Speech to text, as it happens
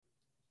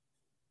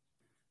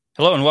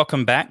Hello and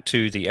welcome back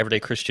to the Everyday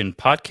Christian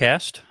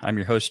Podcast. I'm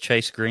your host,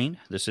 Chase Green.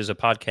 This is a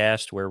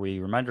podcast where we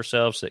remind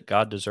ourselves that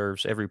God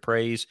deserves every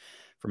praise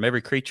from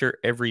every creature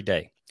every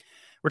day.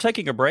 We're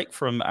taking a break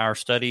from our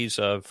studies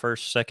of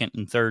 1st, 2nd,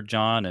 and 3rd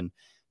John and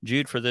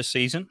Jude for this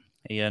season,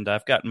 and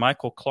I've got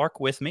Michael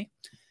Clarke with me.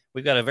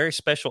 We've got a very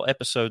special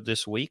episode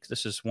this week.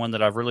 This is one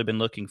that I've really been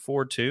looking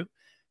forward to.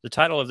 The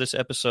title of this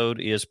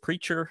episode is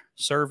Preacher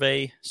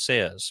Survey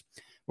Says.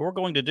 What we're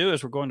going to do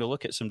is we're going to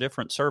look at some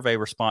different survey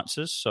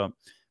responses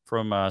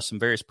from some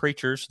various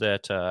preachers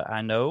that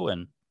I know,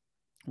 and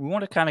we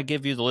want to kind of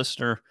give you, the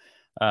listener,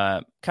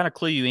 kind of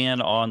clue you in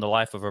on the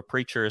life of a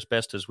preacher as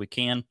best as we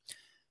can.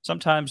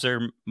 Sometimes there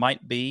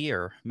might be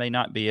or may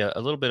not be a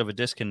little bit of a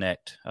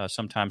disconnect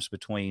sometimes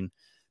between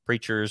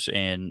preachers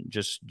and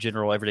just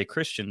general everyday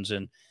Christians,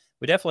 and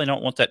we definitely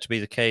don't want that to be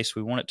the case.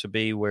 We want it to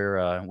be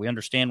where we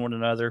understand one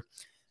another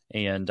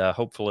and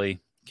hopefully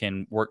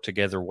can work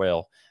together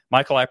well.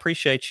 Michael, I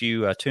appreciate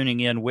you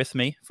tuning in with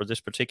me for this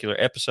particular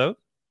episode.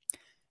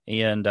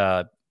 And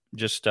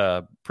just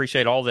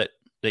appreciate all that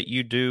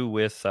you do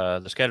with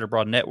the Scattered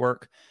Abroad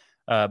Network.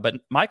 But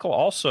Michael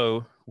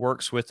also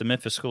works with the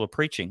Memphis School of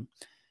Preaching,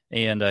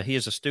 and he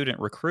is a student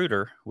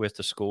recruiter with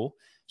the school.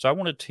 So I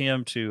wanted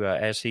him to,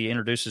 as he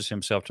introduces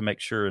himself, to make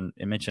sure and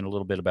mention a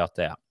little bit about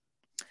that.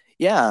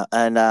 Yeah,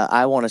 and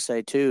I want to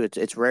say, too,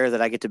 it's rare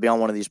that I get to be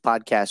on one of these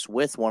podcasts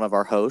with one of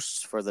our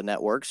hosts for the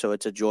network, so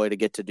it's a joy to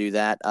get to do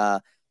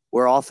that.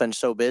 We're often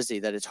so busy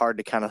that it's hard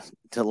to kind of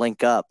to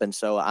link up. And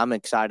so I'm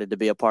excited to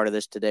be a part of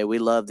this today. We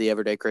love the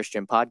Everyday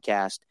Christian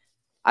Podcast.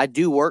 I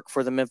do work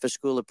for the Memphis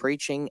School of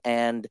Preaching,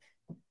 and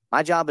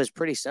my job is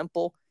pretty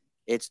simple.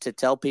 It's to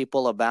tell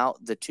people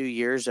about the 2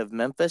 years of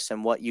Memphis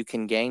and what you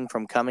can gain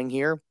from coming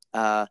here. We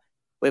have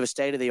a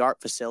state-of-the-art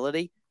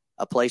facility,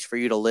 a place for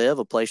you to live,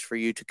 a place for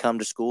you to come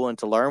to school and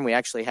to learn. We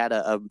actually had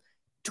a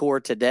tour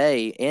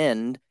today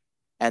end,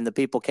 and the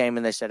people came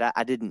and they said,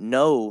 I didn't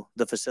know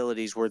the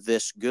facilities were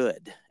this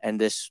good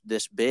and this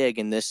big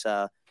and this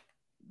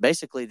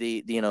basically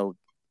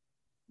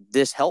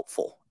this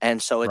helpful. And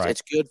so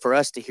it's good for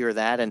us to hear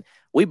that. And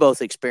we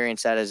both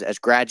experience that as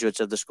graduates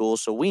of the school,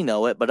 so we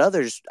know it. But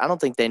others, I don't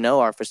think they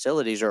know our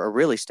facilities are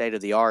really state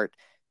of the art.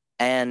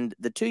 And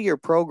the 2-year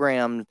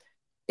program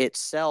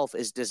itself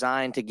is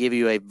designed to give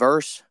you a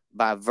verse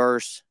by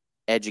verse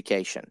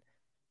education.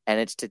 And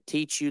it's to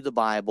teach you the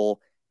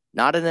Bible,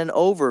 not in an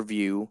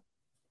overview,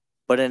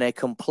 but in a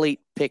complete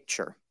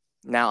picture.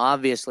 Now,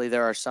 obviously,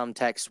 there are some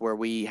texts where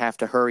we have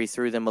to hurry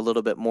through them a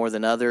little bit more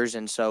than others,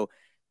 and so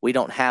we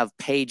don't have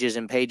pages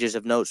and pages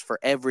of notes for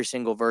every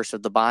single verse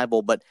of the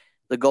Bible, but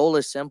the goal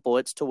is simple.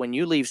 It's to, when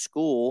you leave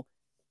school,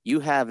 you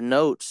have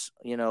notes,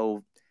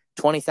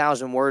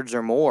 20,000 words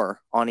or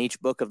more on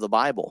each book of the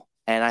Bible,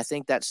 and I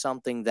think that's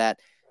something that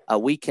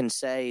we can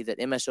say that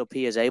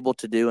MSOP is able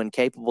to do and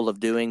capable of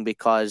doing,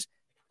 because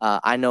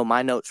I know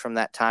my notes from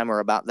that time are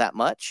about that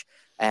much.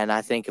 And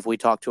I think if we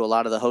talk to a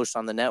lot of the hosts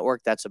on the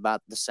network, that's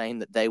about the same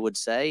that they would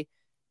say.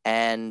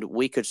 And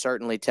we could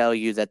certainly tell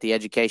you that the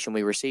education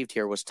we received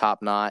here was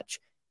top-notch.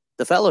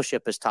 The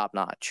fellowship is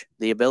top-notch.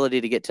 The ability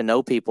to get to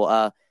know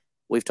people.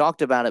 We've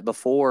talked about it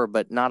before,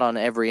 but not on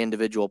every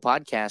individual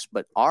podcast.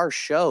 But our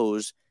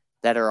shows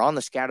that are on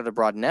the Scattered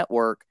Abroad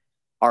Network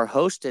are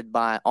hosted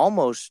by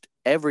almost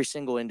every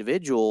single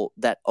individual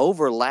that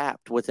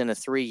overlapped within a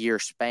 3-year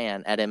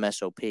span at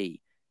MSOP.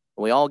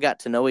 We all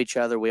got to know each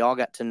other. We all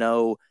got to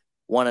know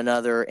one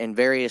another in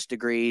various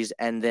degrees,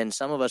 and then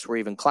some of us were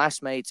even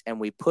classmates, and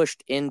we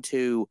pushed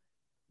into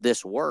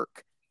this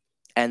work.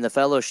 And the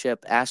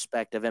fellowship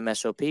aspect of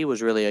MSOP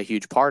was really a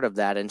huge part of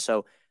that. And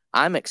so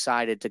I'm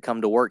excited to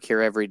come to work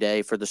here every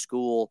day for the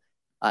school,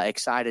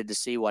 excited to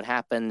see what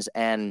happens.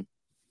 And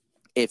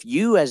if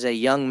you, as a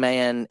young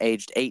man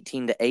aged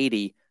 18 to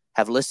 80,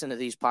 have listened to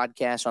these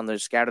podcasts on the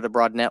Scattered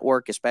Abroad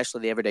Network,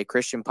 especially the Everyday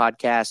Christian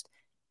Podcast,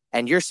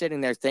 and you're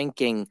sitting there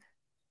thinking,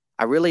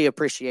 I really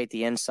appreciate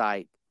the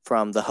insight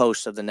from the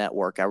hosts of the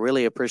network. I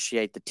really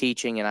appreciate the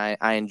teaching, and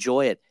I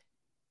enjoy it.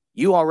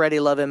 You already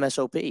love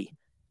MSOP,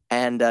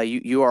 and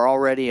you are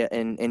already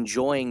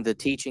enjoying the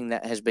teaching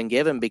that has been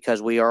given,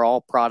 because we are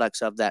all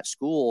products of that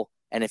school.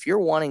 And if you're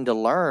wanting to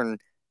learn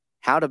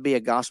how to be a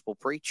gospel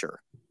preacher,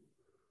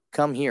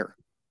 come here.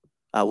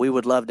 We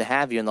would love to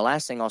have you. And the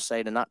last thing I'll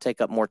say, to not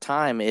take up more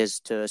time, is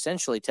to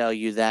essentially tell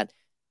you that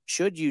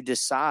should you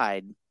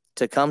decide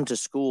to come to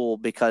school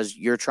because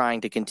you're trying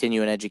to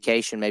continue an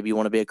education, maybe you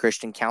want to be a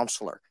Christian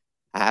counselor,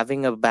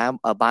 having a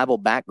Bible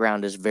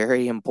background is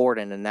very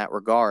important in that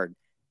regard.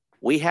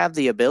 We have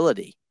the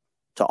ability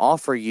to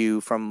offer you,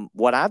 from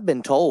what I've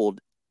been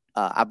told,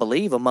 I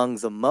believe among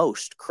the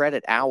most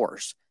credit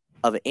hours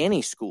of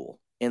any school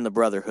in the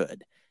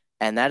Brotherhood.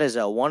 And that is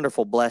a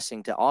wonderful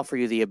blessing, to offer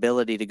you the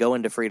ability to go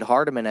into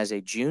Freed-Hardeman as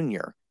a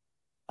junior,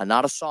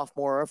 not a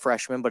sophomore or a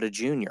freshman, but a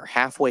junior,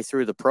 halfway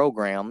through the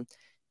program,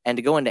 and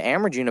to go into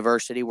Amherst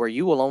University, where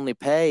you will only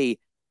pay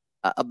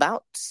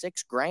about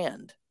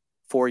 $6,000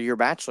 for your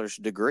bachelor's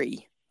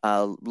degree.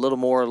 A little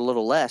more, a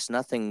little less,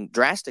 nothing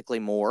drastically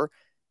more.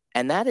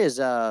 And that is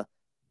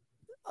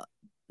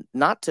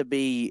not to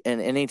be in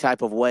any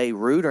type of way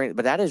rude or anything,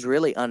 but that is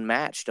really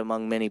unmatched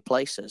among many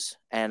places.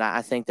 And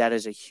I think that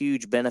is a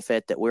huge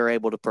benefit that we're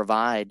able to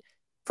provide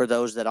for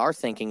those that are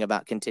thinking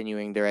about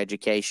continuing their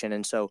education.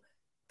 And so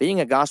being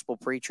a gospel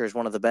preacher is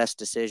one of the best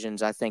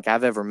decisions I think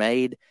I've ever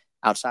made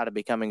outside of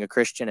becoming a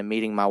Christian and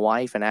meeting my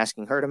wife and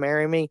asking her to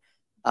marry me.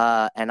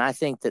 And I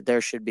think that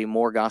there should be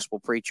more gospel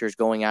preachers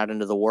going out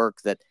into the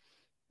work that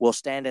will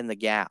stand in the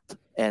gap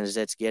as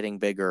it's getting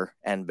bigger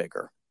and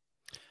bigger.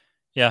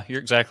 Yeah,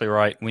 you're exactly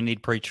right. We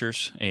need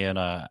preachers, and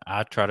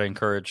I try to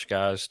encourage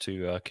guys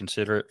to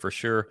consider it for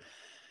sure.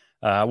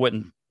 I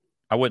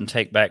wouldn't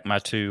take back my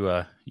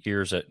 2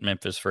 years at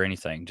Memphis for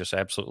anything. Just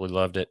absolutely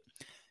loved it.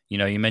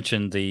 You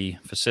mentioned the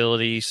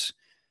facilities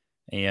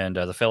and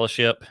the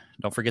fellowship.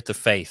 Don't forget the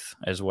faith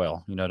as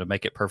well. To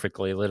make it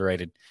perfectly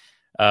alliterated.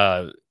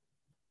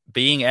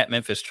 Being at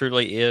Memphis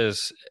truly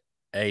is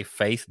a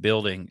faith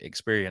building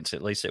experience.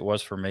 At least it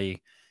was for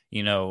me.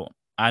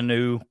 I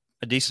knew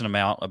a decent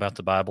amount about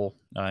the Bible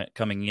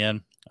coming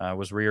in. I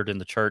was reared in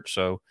the church,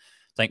 so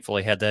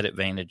thankfully had that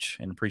advantage,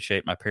 and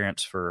appreciate my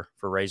parents for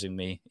raising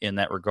me in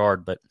that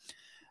regard. But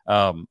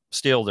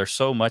still, there's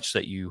so much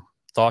that you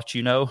thought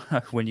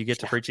when you get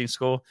to preaching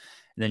school,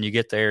 and then you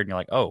get there and you're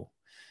like, oh.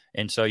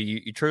 And so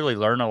you truly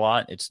learn a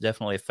lot. It's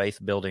definitely a faith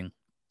building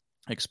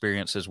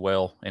experience as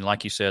well. And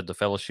like you said, the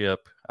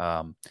fellowship,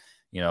 some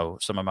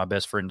of my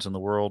best friends in the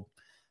world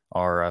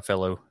are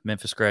fellow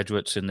Memphis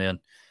graduates, and then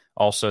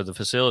also the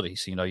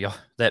facilities,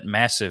 that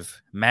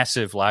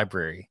massive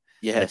library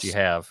that you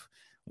have.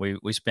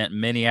 We spent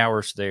many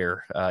hours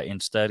there in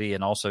study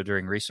and also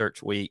during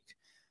research week,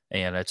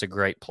 and it's a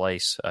great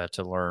place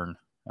to learn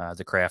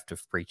the craft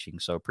of preaching.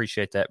 So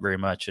appreciate that very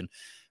much, and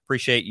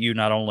appreciate you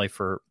not only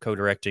for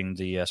co-directing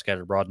the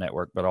Scattered Abroad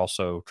Network, but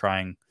also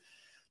trying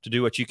to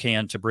do what you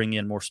can to bring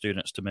in more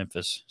students to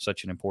Memphis.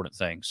 Such an important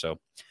thing. So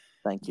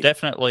thank you.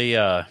 Definitely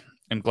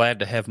I'm glad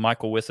to have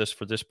Michael with us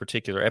for this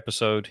particular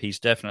episode. He's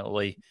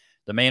definitely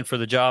the man for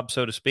the job,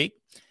 so to speak.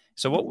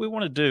 So what we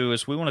want to do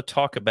is we want to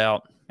talk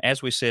about,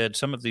 as we said,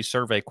 some of these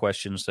survey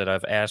questions that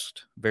I've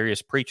asked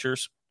various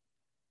preachers,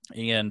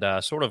 and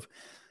sort of,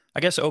 I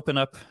guess, open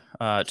up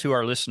to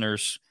our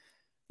listeners,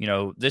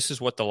 this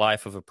is what the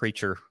life of a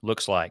preacher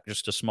looks like,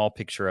 just a small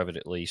picture of it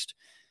at least.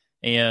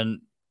 And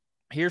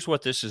here's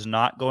what this is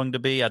not going to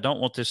be. I don't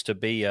want this to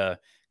be a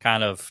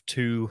kind of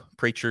two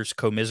preachers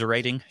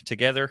commiserating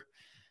together.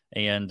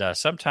 And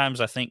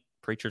sometimes I think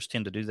preachers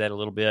tend to do that a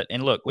little bit.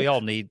 And look, we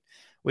all need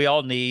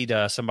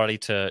somebody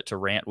to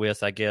rant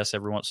with, I guess,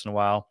 every once in a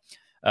while.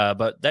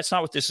 But that's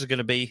not what this is going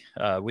to be.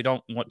 We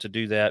don't want to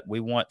do that. We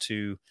want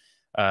to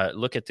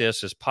look at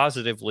this as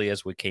positively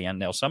as we can.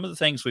 Now, some of the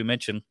things we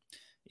mentioned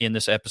in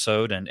this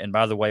episode, and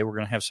by the way, we're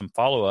going to have some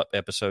follow-up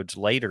episodes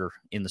later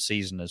in the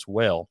season as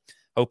well,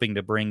 hoping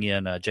to bring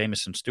in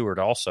Jameson Stewart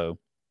also.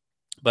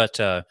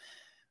 But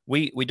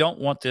we don't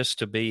want this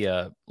to be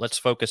let's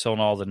focus on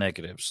all the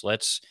negatives.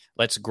 Let's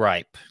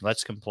gripe.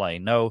 Let's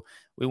complain. No,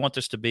 we want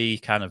this to be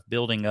kind of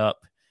building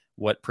up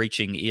what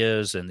preaching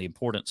is and the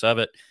importance of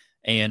it,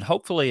 and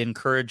hopefully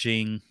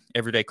encouraging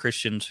everyday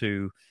Christians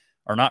who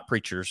are not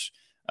preachers,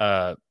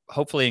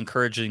 hopefully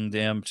encouraging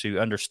them to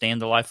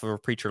understand the life of a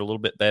preacher a little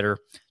bit better,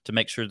 to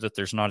make sure that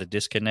there's not a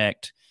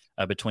disconnect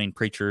between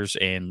preachers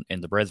and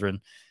the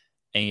brethren,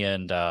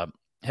 and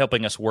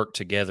helping us work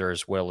together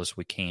as well as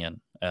we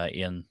can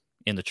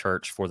in the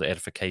church for the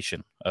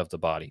edification of the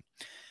body.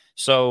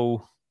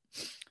 So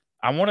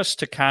I want us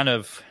to kind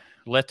of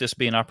let this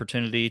be an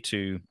opportunity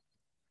to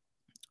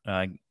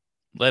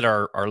let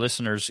our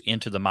listeners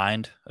into the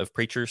mind of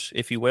preachers,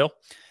 if you will.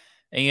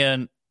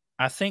 And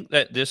I think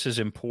that this is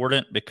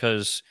important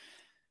because,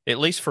 at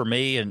least for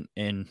me,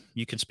 and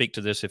you can speak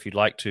to this if you'd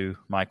like to,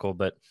 Michael,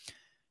 but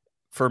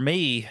for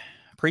me,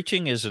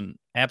 preaching is an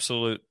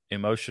absolute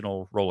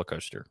emotional roller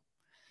coaster.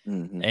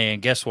 Mm-hmm.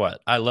 And guess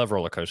what? I love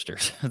roller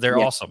coasters. They're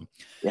awesome.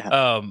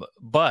 Yeah.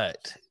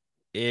 But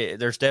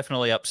there's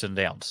definitely ups and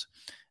downs.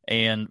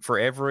 And for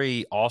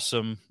every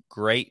awesome,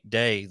 great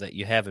day that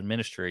you have in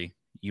ministry,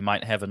 you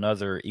might have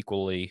another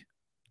equally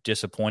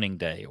disappointing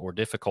day or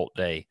difficult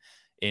day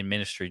in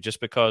ministry, just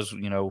because,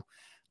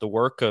 the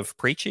work of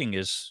preaching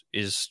is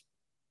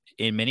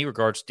in many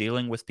regards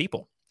dealing with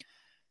people.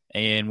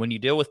 And when you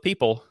deal with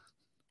people,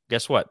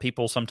 guess what?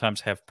 People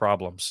sometimes have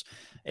problems.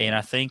 And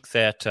I think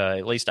that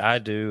at least I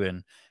do,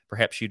 and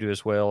perhaps you do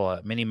as well,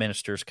 many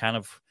ministers kind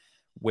of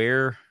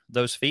wear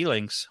those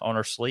feelings on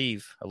our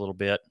sleeve a little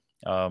bit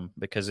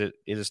because it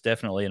is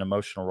definitely an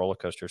emotional roller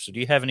coaster. So do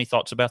you have any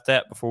thoughts about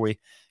that before we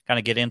kind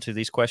of get into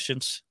these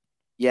questions?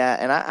 Yeah,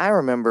 and I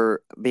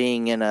remember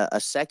being in a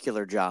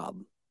secular job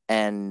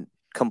and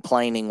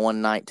complaining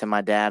one night to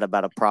my dad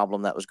about a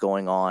problem that was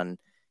going on.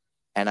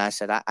 And I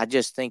said, I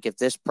just think if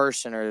this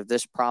person or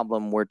this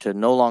problem were to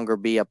no longer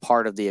be a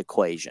part of the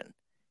equation,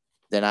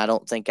 then I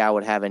don't think I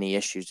would have any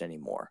issues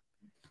anymore.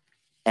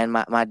 And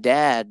my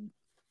dad,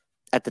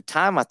 at the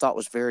time, I thought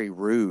was very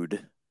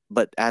rude.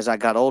 But as I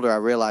got older, I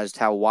realized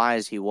how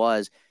wise he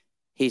was.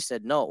 He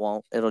said, no, it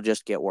won't. It'll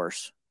just get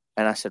worse.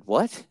 And I said,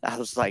 what? I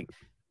was like,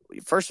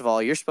 first of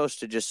all, you're supposed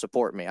to just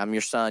support me. I'm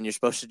your son. You're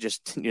supposed to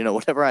just,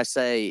 whatever I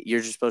say,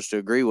 you're just supposed to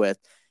agree with.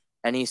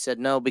 And he said,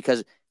 no,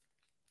 because,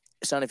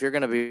 son, if you're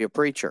going to be a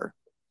preacher,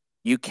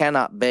 you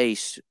cannot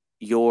base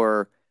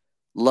your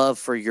love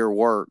for your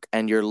work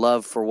and your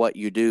love for what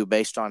you do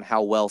based on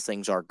how well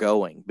things are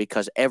going,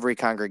 because every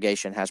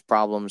congregation has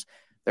problems.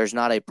 There's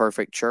not a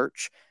perfect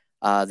church.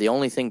 The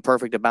only thing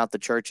perfect about the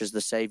church is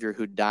the Savior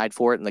who died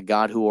for it and the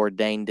God who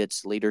ordained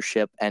its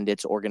leadership and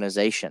its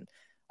organization.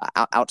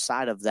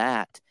 Outside of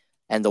that,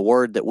 and the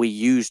word that we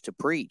use to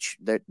preach,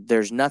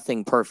 there's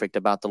nothing perfect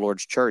about the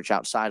Lord's church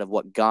outside of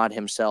what God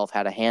himself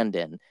had a hand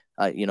in,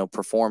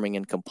 performing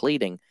and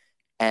completing.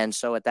 And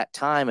so at that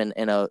time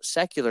in a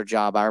secular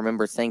job, I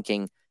remember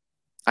thinking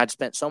I'd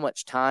spent so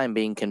much time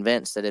being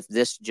convinced that if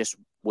this just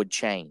would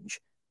change,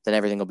 then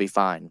everything will be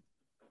fine.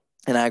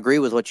 And I agree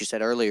with what you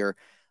said earlier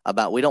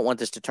about we don't want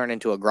this to turn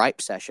into a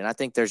gripe session. I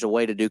think there's a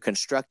way to do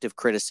constructive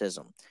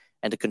criticism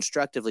and to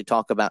constructively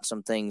talk about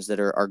some things that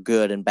are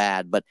good and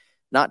bad, but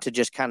not to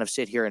just kind of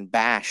sit here and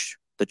bash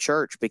the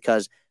church,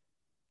 because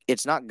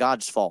it's not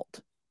God's fault.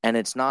 And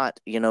it's not,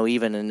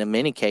 even in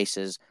many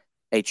cases,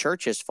 a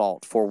church's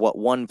fault for what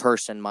one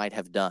person might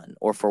have done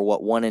or for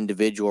what one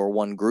individual or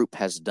one group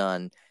has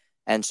done.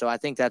 And so I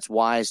think that's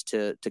wise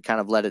to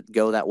kind of let it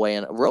go that way.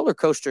 And roller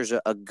coaster is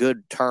a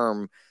good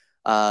term,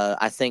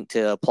 I think,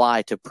 to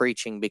apply to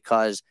preaching,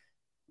 because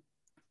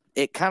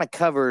it kind of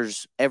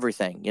covers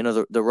everything.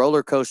 The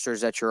roller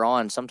coasters that you're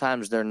on,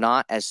 sometimes they're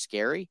not as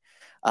scary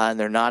and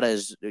they're not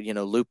as,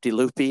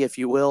 loop-de-loopy, if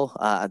you will.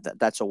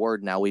 That's a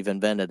word now. We've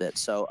invented it.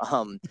 So,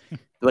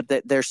 but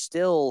they're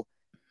still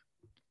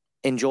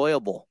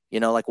enjoyable.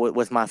 Like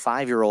with my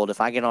 5-year-old,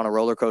 if I get on a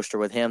roller coaster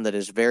with him that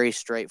is very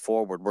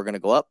straightforward, we're going to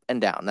go up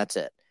and down. That's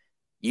it.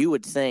 You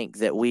would think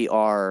that we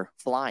are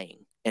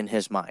flying in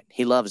his mind.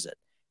 He loves it.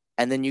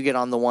 And then you get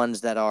on the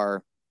ones that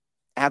are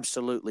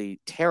absolutely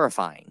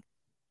terrifying,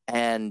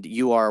 and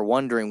you are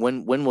wondering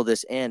when will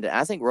this end. And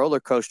I think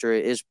roller coaster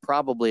is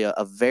probably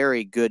a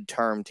very good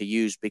term to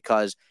use,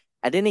 because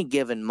at any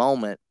given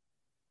moment,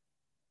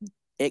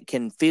 it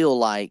can feel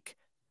like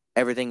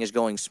everything is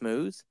going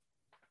smooth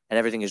and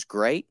everything is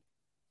great.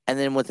 And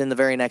then within the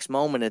very next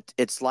moment,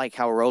 it's like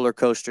how roller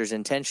coasters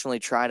intentionally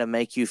try to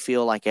make you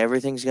feel like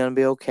everything's going to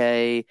be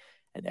okay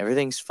and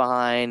everything's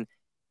fine.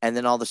 And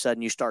then all of a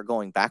sudden you start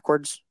going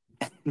backwards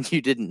and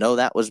you didn't know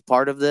that was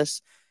part of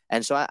this.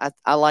 And so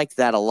I like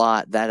that a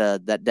lot,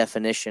 that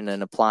definition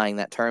and applying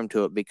that term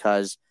to it,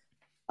 because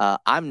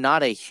I'm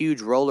not a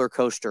huge roller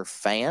coaster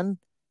fan.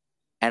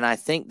 And I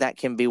think that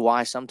can be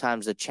why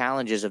sometimes the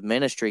challenges of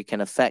ministry can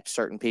affect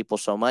certain people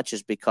so much,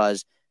 is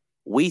because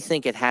we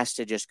think it has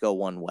to just go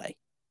one way.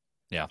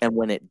 Yeah. And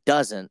when it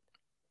doesn't,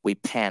 we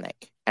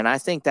panic. And I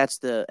think that's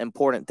the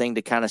important thing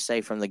to kind of say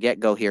from the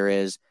get-go here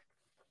is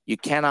you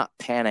cannot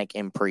panic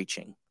in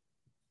preaching.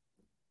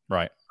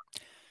 Right.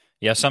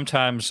 Yeah,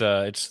 sometimes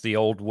it's the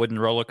old wooden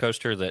roller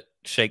coaster that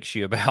shakes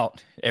you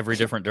about every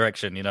different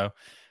direction,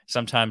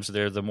 Sometimes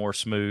they're the more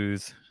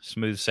smooth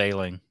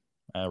sailing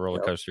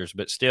roller coasters,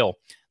 but still,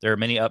 there are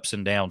many ups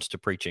and downs to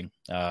preaching,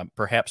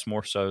 perhaps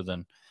more so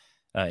than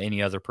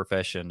any other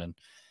profession. And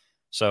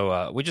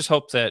so we just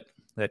hope that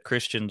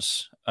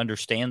Christians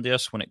understand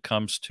this when it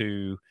comes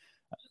to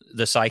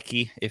the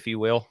psyche, if you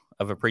will,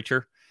 of a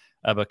preacher,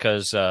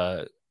 because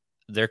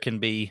there can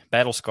be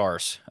battle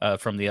scars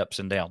from the ups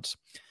and downs.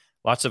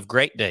 Lots of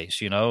great days,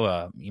 you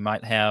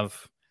might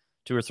have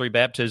 2 or 3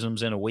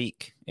 baptisms in a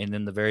week, and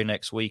then the very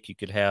next week you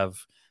could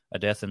have a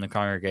death in the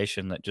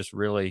congregation that just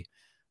really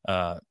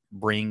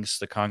brings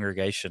the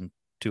congregation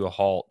to a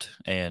halt.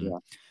 And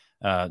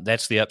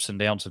that's the ups and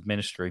downs of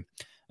ministry.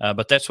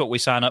 But that's what we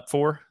sign up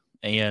for.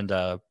 And,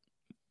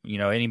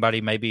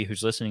 anybody maybe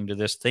who's listening to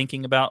this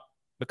thinking about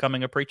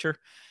becoming a preacher,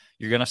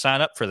 you're going to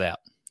sign up for that.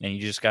 And you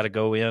just got to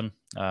go in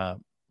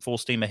full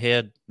steam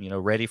ahead,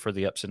 ready for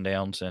the ups and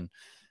downs.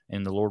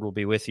 And the Lord will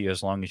be with you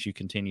as long as you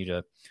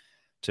continue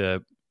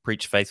to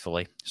preach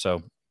faithfully.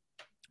 So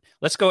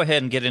let's go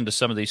ahead and get into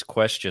some of these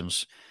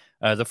questions.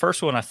 The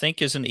first one I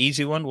think is an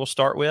easy one we'll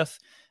start with.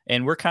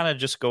 And we're kind of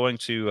just going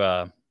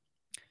to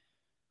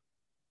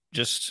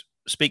just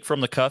speak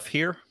from the cuff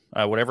here,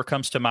 whatever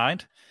comes to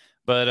mind.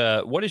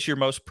 But what is your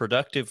most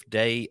productive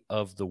day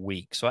of the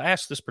week? So I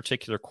asked this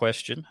particular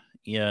question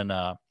in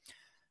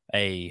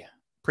a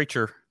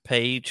preacher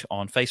page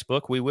on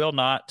Facebook. We will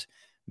not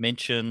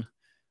mention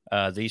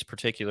these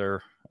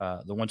particular,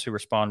 the ones who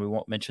respond, we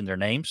won't mention their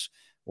names.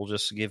 We'll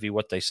just give you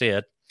what they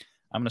said.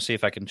 I'm going to see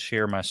if I can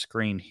share my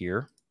screen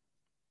here.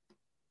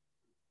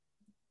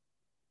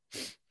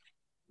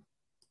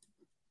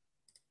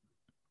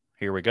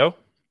 Here we go.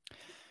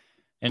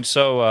 And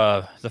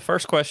so the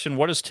first question,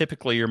 what is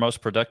typically your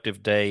most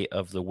productive day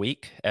of the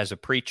week as a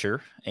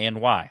preacher, and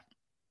why?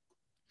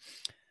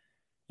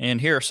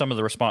 And here are some of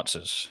the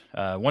responses.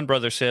 One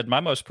brother said, my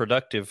most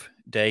productive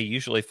day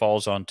usually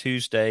falls on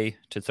Tuesday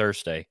to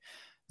Thursday.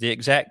 The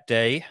exact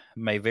day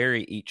may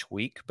vary each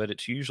week, but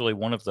it's usually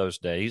one of those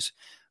days.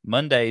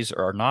 Mondays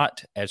are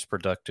not as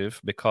productive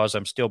because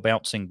I'm still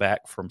bouncing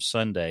back from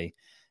Sunday,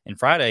 and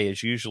Friday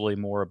is usually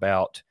more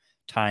about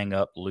tying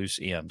up loose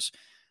ends.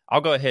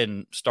 I'll go ahead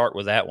and start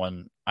with that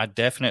one. I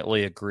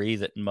definitely agree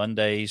that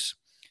Mondays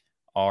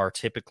are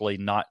typically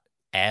not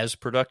as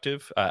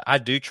productive. I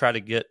do try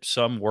to get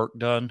some work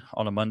done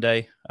on a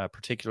Monday.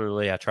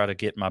 Particularly, I try to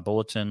get my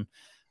bulletin,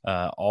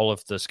 all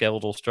of the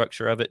skeletal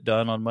structure of it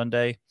done on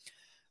Monday.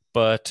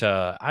 But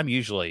I'm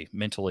usually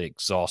mentally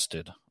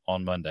exhausted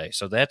on Monday,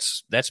 so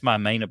that's my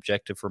main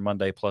objective for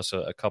Monday, plus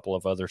a couple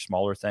of other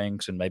smaller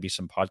things and maybe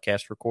some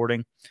podcast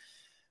recording.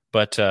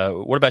 But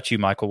what about you,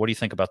 Michael? What do you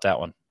think about that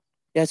one?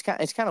 Yeah,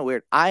 it's kind of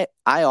weird. I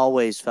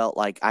always felt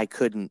like I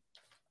couldn't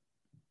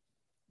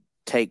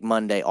take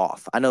Monday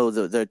off. I know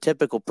the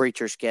typical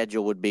preacher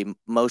schedule would be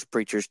most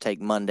preachers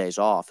take Mondays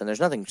off, and there's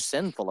nothing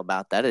sinful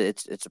about that.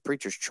 It's a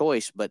preacher's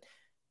choice, but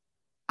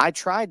I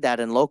tried that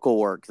in local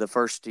work the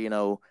first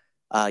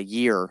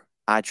year.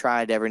 I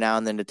tried every now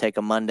and then to take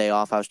a Monday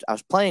off. I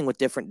was playing with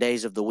different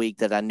days of the week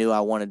that I knew I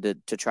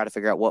wanted to try to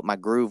figure out what my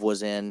groove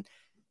was in,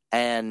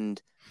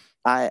 and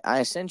I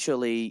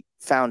essentially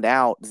found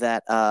out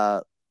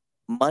that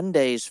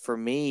Mondays for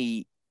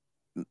me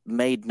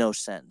made no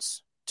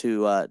sense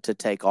to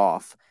take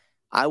off.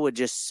 I would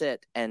just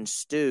sit and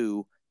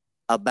stew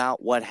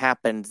about what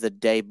happened the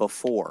day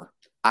before.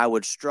 I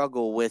would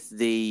struggle with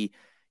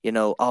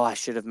oh, I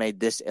should have made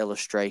this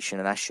illustration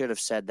and I should have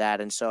said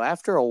that. And so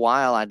after a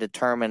while, I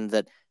determined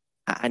that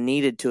I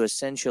needed to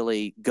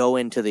essentially go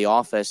into the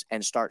office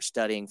and start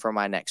studying for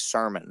my next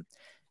sermon.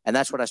 And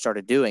that's what I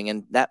started doing.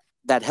 And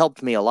that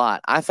helped me a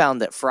lot. I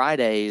found that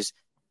Fridays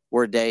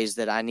were days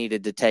that I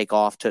needed to take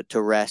off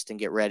to rest and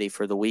get ready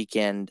for the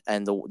weekend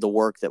and the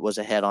work that was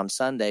ahead on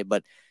Sunday.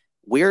 But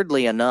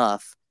weirdly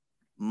enough,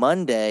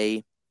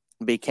 Monday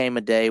became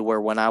a day where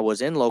when I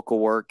was in local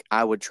work,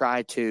 I would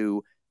try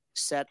to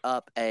set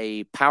up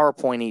a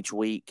PowerPoint each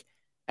week,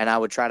 and I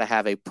would try to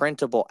have a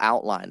printable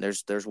outline.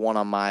 There's one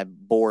on my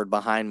board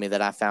behind me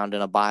that I found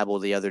in a Bible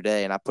the other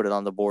day, and I put it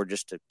on the board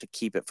just to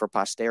keep it for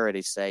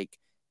posterity's sake.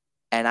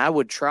 And I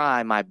would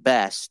try my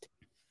best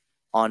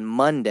on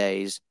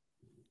Mondays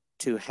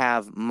to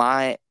have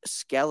my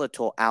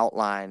skeletal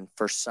outline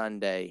for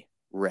Sunday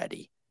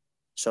ready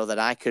so that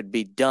I could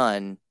be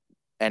done.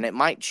 And it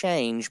might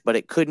change, but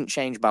it couldn't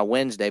change by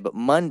Wednesday. But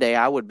Monday,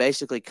 I would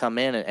basically come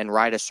in and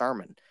write a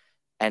sermon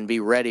and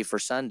be ready for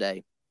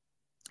Sunday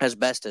as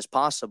best as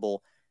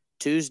possible.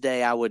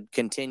 Tuesday, I would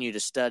continue to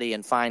study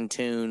and fine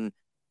tune.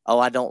 Oh,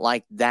 I don't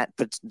like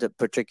the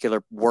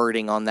particular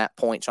wording on that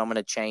point, so I'm going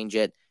to change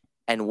it.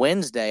 And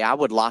Wednesday, I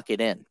would lock it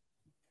in.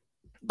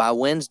 By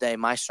Wednesday,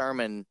 my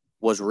sermon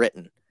was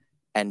written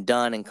and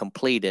done and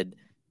completed.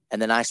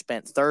 And then I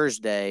spent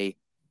Thursday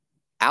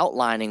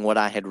outlining what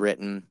I had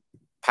written,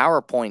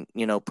 PowerPoint,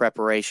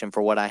 preparation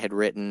for what I had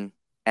written.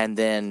 And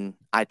then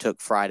I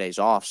took Fridays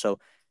off. So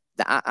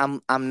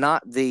I'm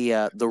not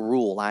the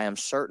rule. I am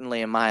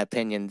certainly, in my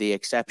opinion, the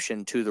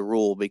exception to the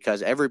rule,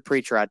 because every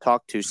preacher I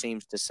talk to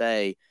seems to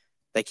say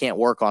they can't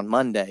work on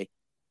Monday.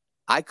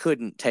 I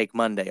couldn't take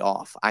Monday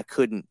off.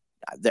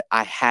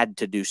 I had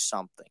to do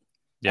something.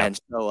 Yeah. And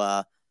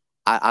so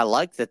I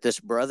like that this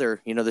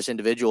brother, this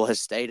individual has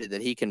stated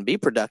that he can be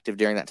productive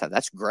during that time.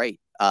 That's great.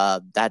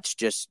 That's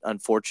just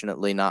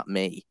unfortunately not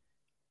me.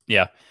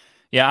 Yeah.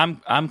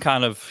 I'm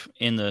kind of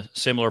in the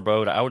similar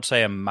boat. I would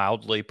say I'm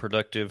mildly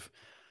productive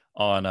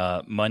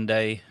on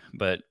Monday,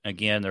 but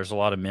again, there's a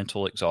lot of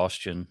mental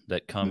exhaustion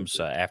that comes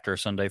after a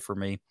Sunday for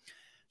me.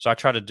 So I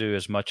try to do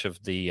as much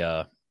of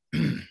the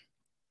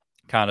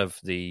kind of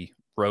the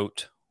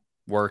rote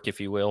work, if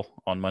you will,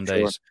 on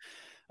Mondays.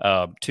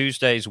 Sure.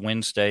 Tuesdays,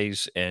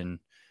 Wednesdays, and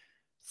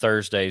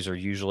Thursdays are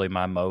usually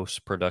my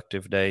most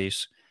productive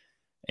days.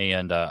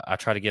 And I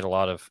try to get a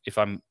lot of, if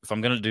I'm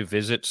going to do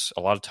visits,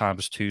 a lot of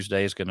times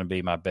Tuesday is going to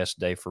be my best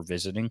day for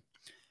visiting.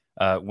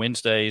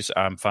 Wednesdays,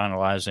 I'm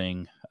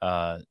finalizing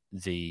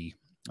the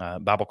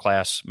Bible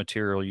class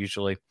material,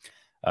 usually,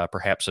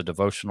 perhaps a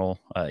devotional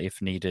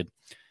if needed,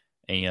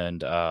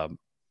 and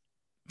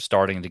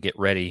starting to get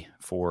ready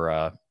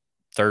for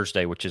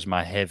Thursday, which is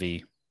my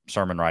heavy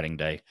sermon writing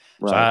day.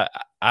 Right. So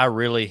I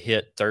really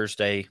hit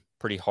Thursday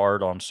pretty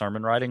hard on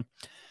sermon writing.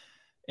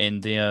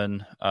 And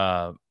then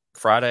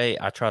Friday,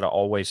 I try to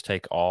always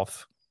take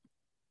off.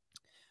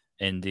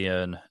 And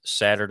then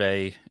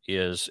Saturday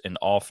is an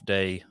off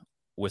day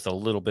with a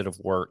little bit of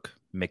work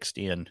mixed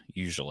in,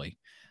 usually.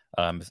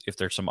 If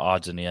there's some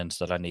odds and ends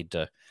that I need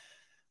to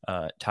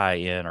tie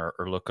in or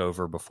look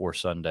over before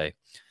Sunday.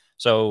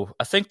 So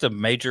I think the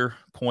major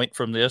point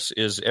from this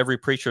is every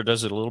preacher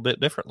does it a little bit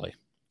differently,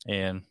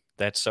 and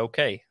that's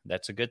okay.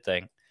 That's a good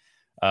thing.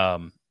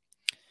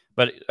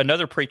 But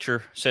another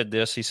preacher said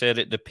this. He said,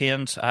 it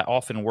depends. I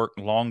often work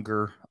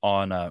longer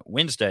on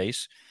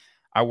Wednesdays.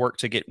 I work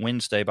to get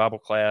Wednesday Bible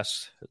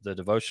class, the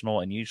devotional,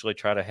 and usually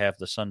try to have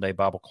the Sunday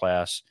Bible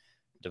class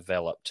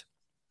developed.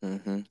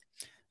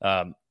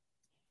 Mm-hmm.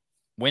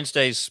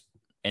 Wednesdays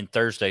and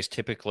Thursdays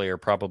typically are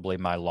probably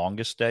my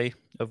longest day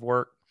of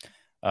work.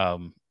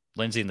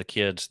 Lindsay and the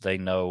kids, they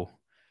know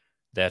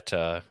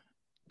that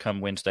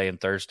come Wednesday and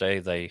Thursday,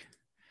 they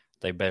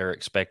better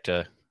expect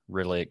a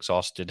really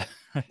exhausted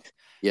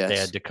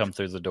dad to come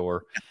through the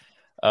door.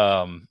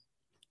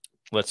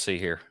 let's see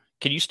here.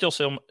 Can you still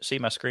see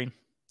my screen?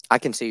 I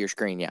can see your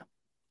screen, yeah.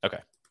 Okay.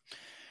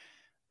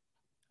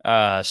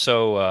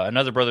 So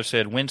another brother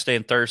said Wednesday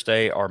and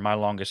Thursday are my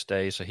longest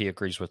days, so he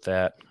agrees with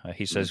that.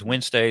 He says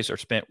Wednesdays are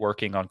spent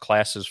working on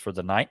classes for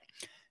the night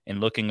and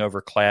looking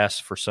over class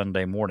for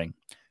Sunday morning.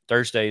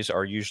 Thursdays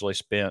are usually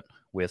spent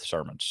with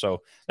sermons.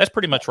 So that's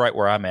pretty much right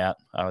where I'm at,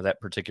 that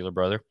particular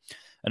brother.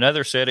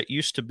 Another said it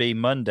used to be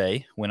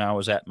Monday when I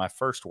was at my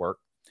first work.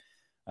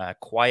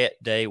 Quiet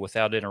day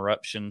without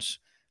interruptions,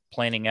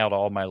 planning out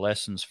all my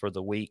lessons for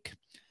the week.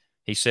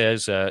 He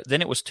says,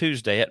 then it was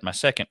Tuesday at my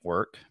second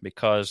work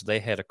because they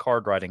had a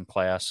card writing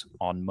class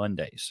on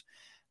Mondays.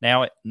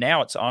 Now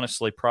it's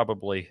honestly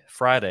probably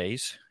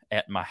Fridays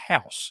at my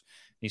house.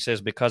 He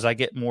says, because I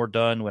get more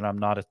done when I'm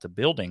not at the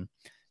building,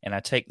 and I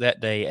take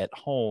that day at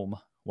home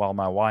while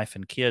my wife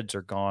and kids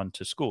are gone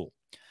to school.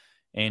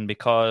 And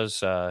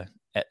because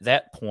at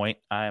that point,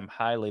 I am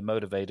highly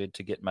motivated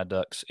to get my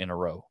ducks in a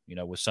row,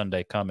 with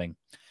Sunday coming.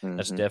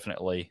 That's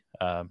definitely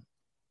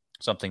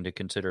something to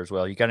consider as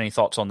well. You got any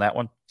thoughts on that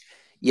one?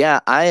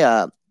 Yeah,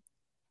 I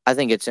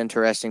think it's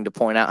interesting to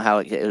point out how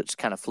it's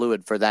kind of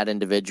fluid for that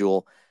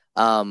individual.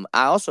 I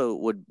also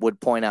would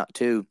point out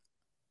too,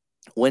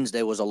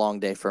 Wednesday was a long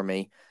day for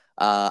me.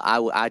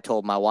 I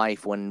told my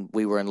wife when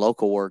we were in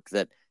local work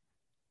that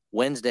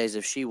Wednesdays,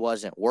 if she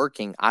wasn't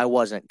working, I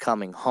wasn't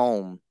coming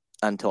home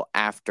until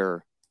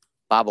after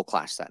Bible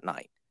class that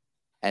night.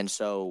 And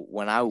so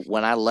when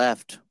I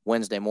left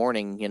Wednesday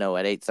morning, at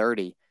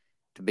 8:30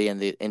 to be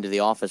into the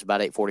office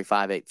about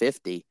 8:45,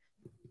 8:50,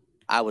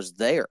 I was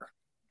there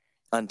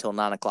until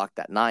 9:00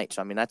 that night.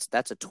 So I mean that's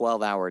a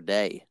 12-hour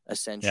day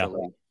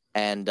essentially,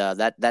 and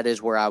that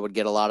is where I would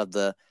get a lot of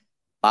the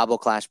Bible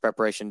class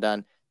preparation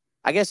done.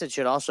 I guess it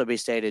should also be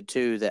stated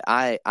too that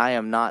I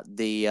am not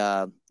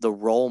the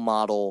role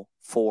model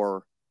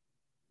for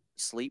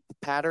sleep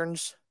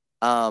patterns.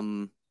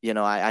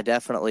 I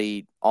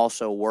definitely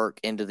also work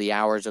into the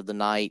hours of the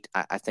night.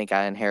 I think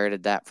I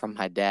inherited that from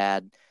my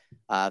dad.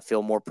 I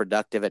feel more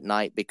productive at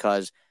night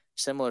because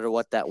similar to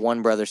what that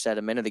one brother said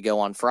a minute ago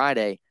on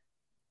Friday,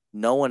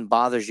 no one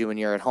bothers you when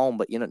you're at home,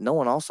 but no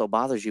one also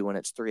bothers you when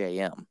it's 3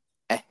 a.m.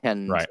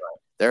 and right.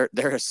 they're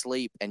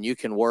asleep and you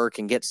can work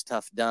and get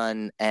stuff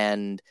done.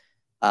 And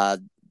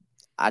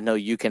I know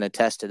you can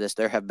attest to this.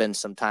 There have been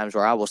some times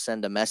where I will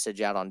send a message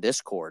out on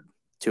Discord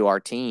to our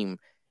team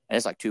and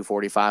it's like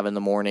 2:45 in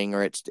the morning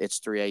or it's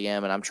 3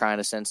 a.m. and I'm trying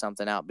to send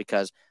something out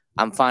because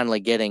I'm finally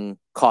getting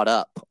caught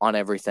up on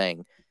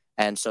everything.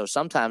 And so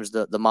sometimes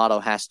the motto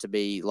has to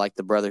be like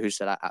the brother who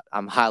said,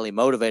 I'm highly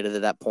motivated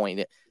at that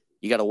point.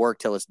 You got to work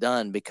till it's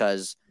done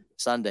because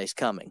Sunday's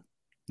coming.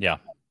 Yeah.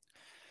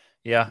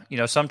 Yeah.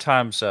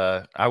 Sometimes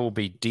I will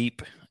be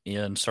deep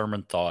in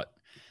sermon thought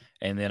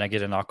and then I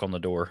get a knock on the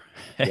door.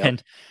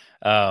 Yep.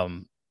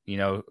 And,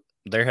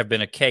 there have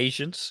been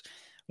occasions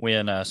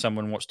when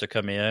someone wants to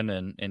come in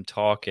and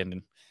talk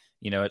and,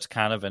 it's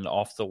kind of an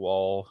off the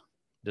wall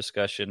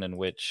discussion in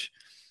which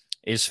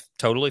is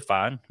totally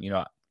fine.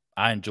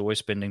 I enjoy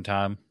spending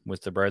time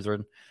with the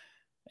brethren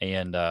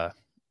and I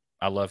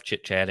love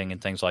chit chatting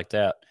and things like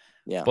that.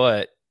 Yeah.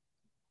 But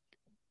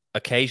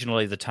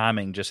occasionally the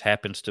timing just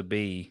happens to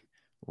be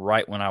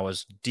right when I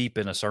was deep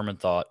in a sermon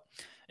thought.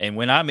 And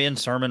when I'm in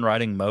sermon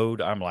writing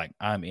mode,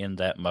 I'm in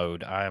that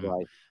mode.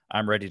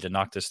 I'm ready to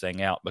knock this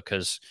thing out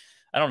because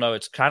I don't know.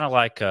 It's kind of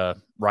like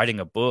writing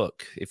a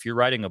book. If you're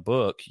writing a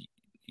book,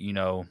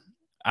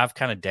 I've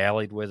kind of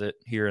dallied with it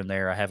here and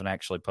there. I haven't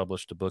actually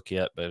published a book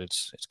yet, but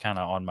it's kind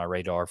of on my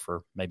radar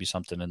for maybe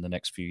something in the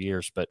next few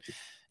years. But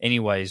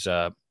anyways,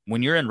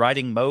 when you're in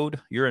writing mode,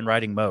 you're in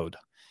writing mode.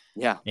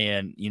 Yeah.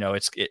 And,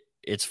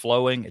 it's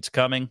flowing, it's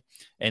coming.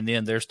 And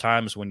then there's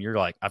times when you're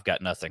like, I've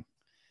got nothing.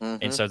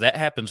 And so that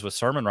happens with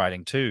sermon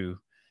writing too.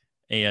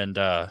 And,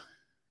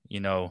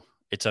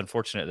 it's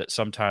unfortunate that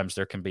sometimes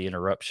there can be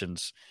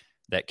interruptions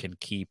that can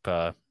keep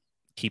the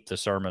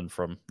sermon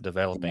from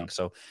developing. Yeah.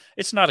 So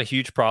it's not a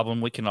huge problem.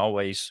 We can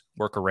always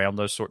work around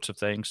those sorts of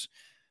things.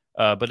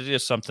 But it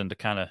is something to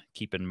kind of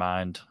keep in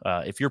mind.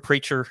 If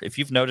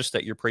you've noticed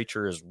that your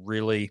preacher is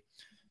really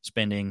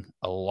spending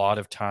a lot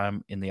of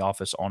time in the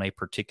office on a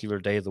particular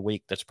day of the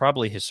week, that's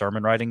probably his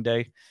sermon writing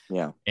day.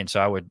 Yeah. And so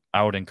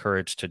I would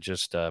encourage to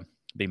just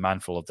be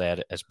mindful of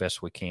that as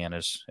best we can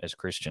as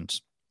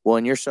Christians. Well,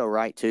 and you're so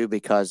right too,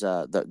 because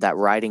that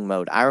writing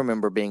mode, I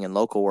remember being in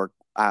local work.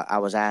 I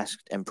was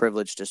asked and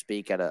privileged to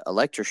speak at a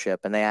lectureship,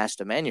 and they asked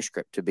a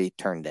manuscript to be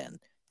turned in.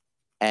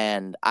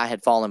 And I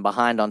had fallen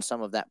behind on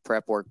some of that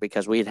prep work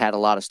because we had a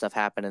lot of stuff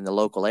happen in the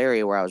local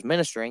area where I was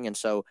ministering. And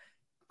so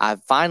I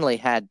finally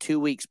had 2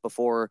 weeks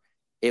before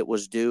it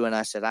was due, and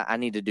I said, I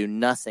need to do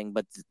nothing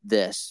but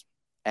this.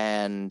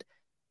 And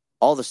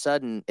all of a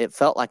sudden, it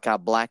felt like I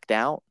blacked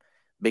out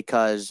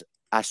because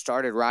I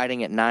started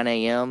writing at 9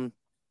 a.m.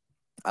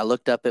 I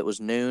looked up, it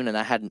was noon,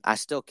 and I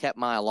still kept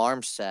my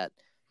alarm set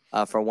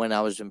for when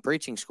I was in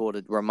preaching school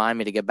to remind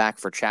me to get back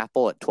for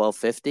chapel at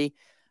 12:50.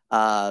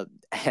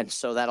 And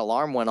so that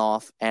alarm went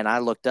off, and I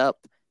looked up,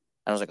 and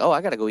I was like, oh,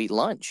 I got to go eat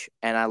lunch.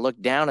 And I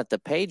looked down at the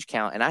page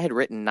count, and I had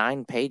written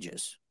 9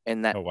 pages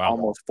in that Oh, wow.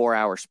 almost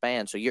 4-hour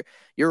span. So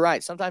you're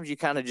right. Sometimes you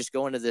kind of just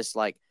go into this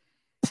like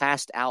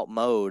passed out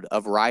mode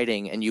of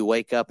writing, and you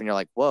wake up and you're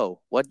like,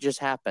 whoa, what just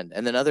happened?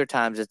 And then other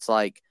times it's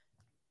like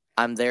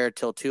I'm there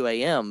till 2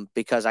 a.m.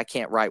 because I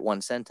can't write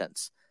one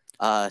sentence.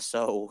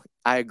 So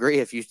I agree.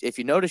 If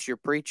you notice your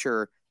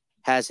preacher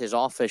has his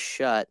office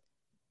shut,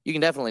 you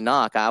can definitely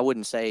knock. I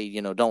wouldn't say,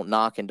 don't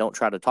knock and don't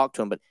try to talk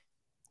to him, but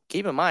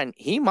keep in mind,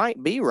 he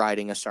might be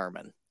writing a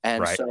sermon.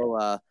 And Right.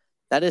 so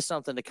that is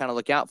something to kind of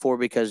look out for,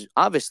 because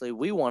obviously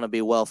we want to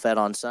be well fed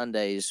on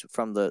Sundays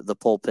from the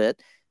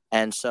pulpit.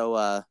 And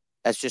so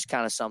that's just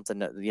kind of something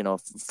that,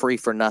 free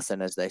for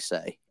nothing, as they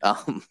say.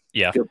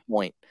 Yeah. Good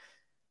point.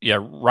 Yeah,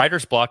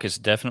 writer's block is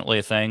definitely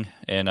a thing,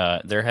 and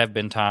there have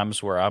been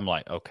times where I'm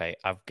like, okay,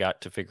 I've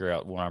got to figure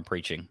out what I'm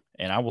preaching,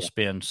 and I will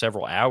spend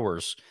several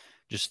hours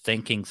just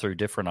thinking through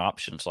different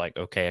options. Like,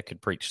 okay, I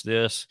could preach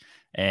this,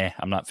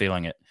 I'm not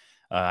feeling it.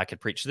 I could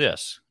preach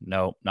this,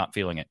 no, not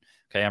feeling it.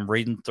 Okay, I'm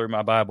reading through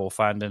my Bible,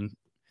 finding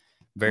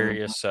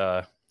various,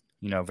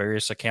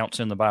 various accounts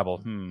in the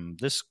Bible.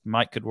 This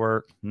could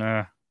work.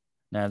 Nah,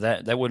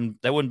 that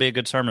wouldn't be a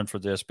good sermon for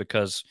this,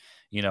 because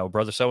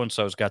brother so and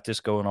so's got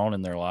this going on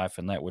in their life,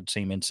 and that would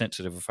seem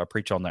insensitive if I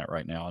preach on that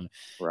right now. And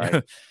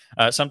Right.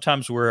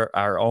 sometimes we're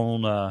our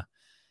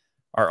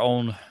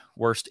own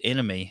worst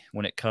enemy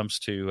when it comes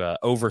to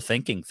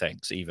overthinking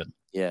things. Even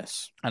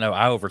Yes. I know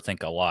I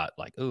overthink a lot.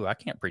 Like, ooh, I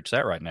can't preach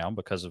that right now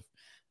because of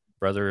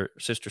brother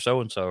sister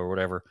so and so or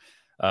whatever.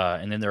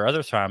 And then there are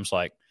other times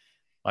like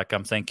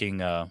I'm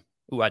thinking,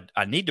 ooh,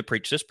 I need to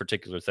preach this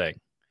particular thing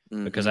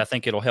because I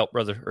think it'll help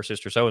brother or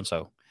sister so and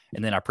so.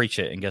 And then I preach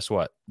it, and guess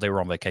what? They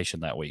were on vacation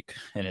that week,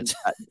 and it's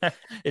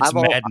it's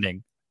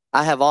maddening.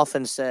 I have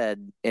often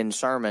said in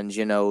sermons,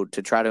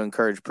 to try to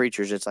encourage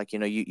preachers, it's like,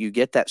 you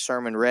get that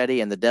sermon ready,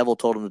 and the devil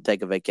told him to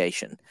take a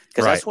vacation,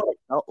 because that's what it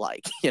felt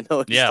like. It's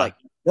like,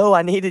 no,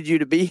 I needed you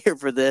to be here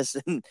for this,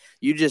 and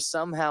you just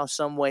somehow,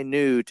 some way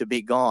knew to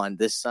be gone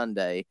this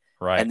Sunday.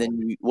 Right. And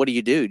then what do?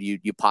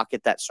 You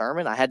pocket that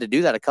sermon. I had to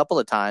do that a couple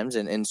of times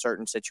in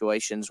certain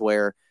situations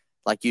where,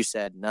 like you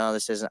said, no,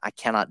 I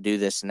cannot do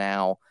this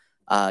now.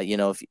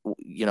 If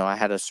I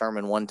had a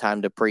sermon one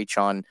time to preach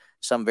on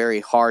some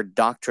very hard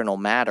doctrinal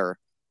matter,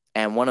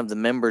 and one of the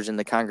members in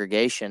the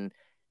congregation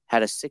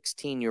had a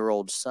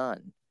 16-year-old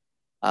son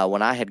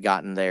when I had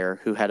gotten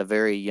there, who had a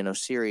very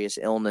serious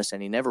illness,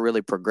 and he never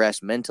really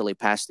progressed mentally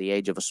past the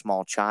age of a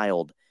small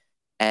child.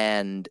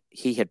 And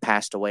he had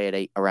passed away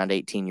at around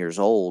 18 years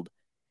old,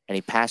 and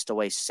he passed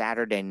away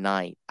Saturday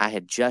night. I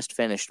had just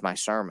finished my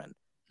sermon.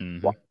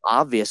 Mm-hmm. Well,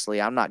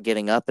 obviously, I'm not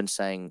getting up and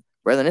saying,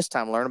 "Brethren, it's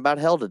time to learn about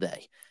hell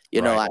today."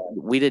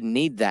 We didn't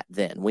need that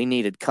then. We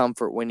needed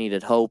comfort. We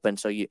needed hope. And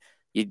so you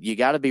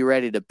got to be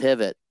ready to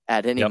pivot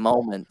at any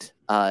moment.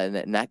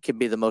 And that could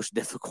be the most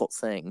difficult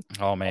thing.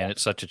 Oh man,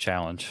 it's such a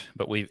challenge,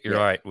 but you're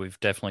right. We've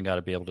definitely got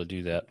to be able to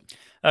do that.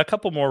 A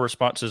couple more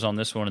responses on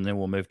this one, and then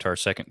we'll move to our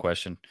second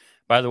question.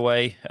 By the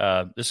way,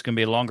 this is going to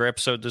be a longer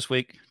episode this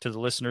week to the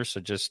listeners,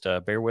 so just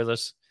bear with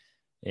us,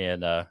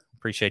 and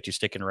appreciate you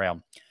sticking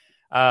around.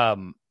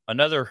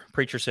 Another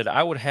preacher said,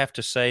 I would have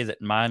to say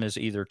that mine is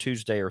either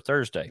Tuesday or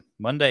Thursday.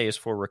 Monday is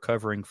for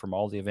recovering from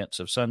all the events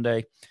of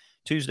Sunday.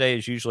 Tuesday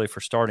is usually for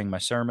starting my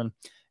sermon,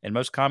 and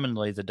most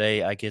commonly the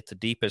day I get the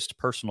deepest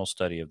personal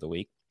study of the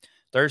week.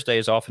 Thursday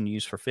is often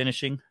used for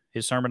finishing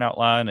his sermon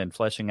outline and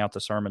fleshing out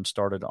the sermon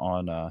started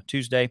on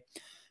Tuesday.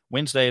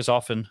 Wednesday is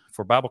often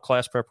for Bible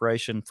class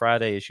preparation.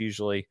 Friday is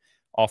usually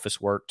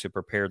office work to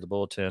prepare the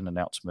bulletin,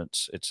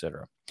 announcements,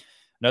 etc.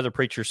 Another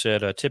preacher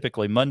said,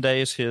 typically Monday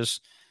is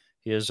his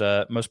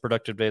most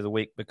productive day of the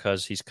week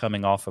because he's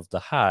coming off of the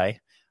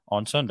high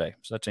on Sunday.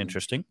 So that's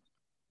interesting.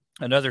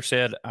 Another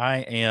said, I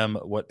am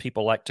what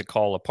people like to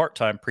call a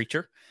part-time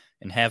preacher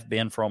and have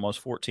been for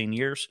almost 14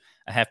 years.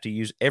 I have to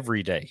use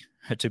every day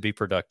to be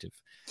productive.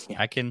 Yeah.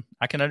 I can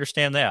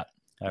understand that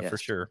for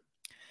sure.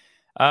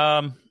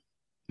 One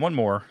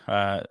more.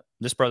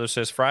 This brother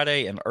says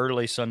Friday and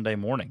early Sunday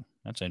morning.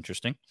 That's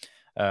interesting.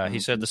 He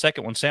said the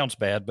second one sounds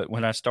bad, but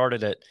when I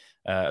started at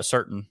a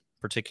certain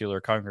particular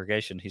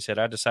congregation, he said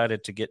I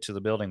decided to get to the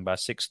building by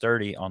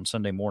 6:30 on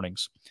Sunday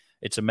mornings.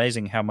 It's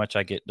amazing how much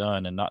I get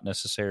done and not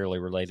necessarily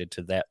related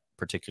to that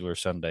particular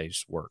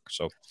Sunday's work.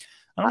 So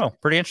I don't know,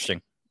 pretty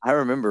interesting. I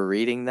remember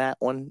reading that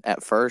one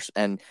at first,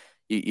 and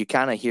you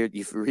kind of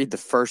you read the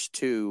first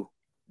 2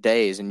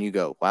 days and you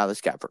go, wow,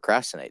 this guy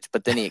procrastinates.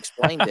 But then he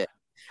explained it,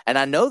 and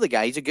I know the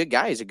guy, he's a good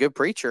guy, he's a good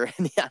preacher.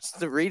 And I was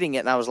reading it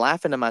and I was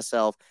laughing to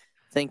myself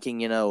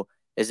thinking,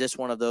 is this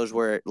one of those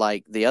where,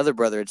 like the other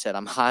brother had said,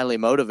 I'm highly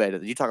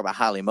motivated? You talk about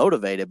highly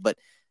motivated, but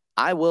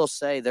I will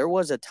say there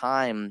was a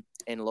time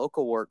in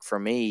local work for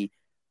me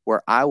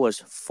where I was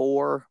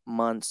 4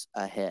 months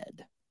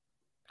ahead.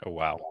 Oh,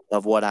 wow.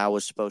 Of what I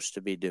was supposed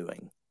to be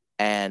doing.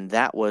 And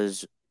that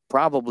was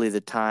probably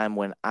the time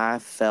when I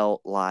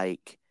felt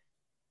like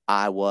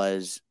I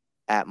was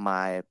at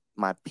my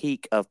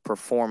peak of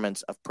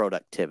performance of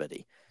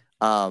productivity.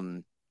 I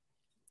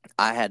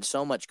had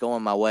so much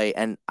going my way,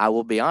 and I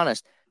will be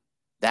honest,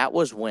 that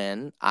was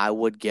when I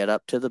would get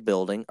up to the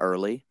building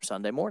early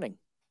Sunday morning.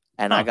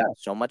 And I got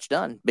so much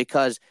done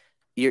because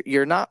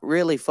you're not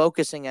really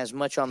focusing as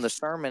much on the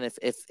sermon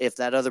if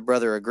that other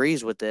brother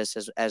agrees with this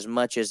as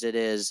much as it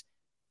is,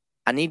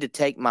 I need to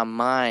take my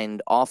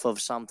mind off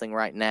of something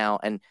right now.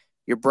 And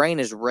your brain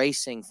is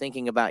racing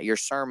thinking about your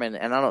sermon.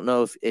 And I don't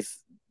know if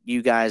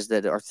you guys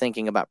that are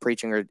thinking about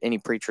preaching or any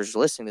preachers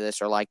listening to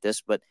this are like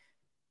this, but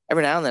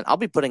every now and then I'll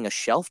be putting a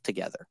shelf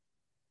together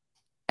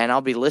and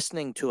I'll be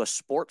listening to a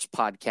sports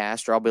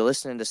podcast or I'll be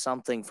listening to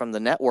something from the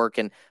network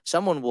and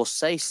someone will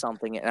say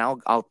something and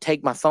I'll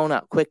take my phone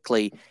out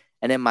quickly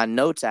and in my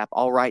notes app,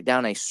 I'll write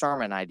down a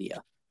sermon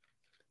idea.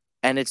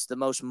 And it's the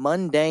most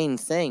mundane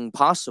thing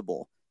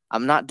possible.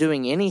 I'm not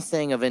doing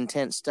anything of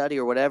intense study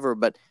or whatever,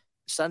 but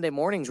Sunday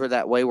mornings were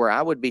that way where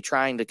I would be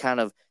trying to kind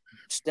of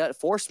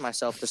force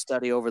myself to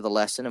study over the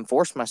lesson and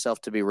force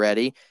myself to be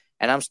ready.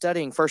 And I'm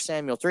studying 1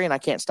 Samuel 3 and I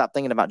can't stop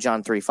thinking about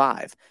John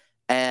 3:5.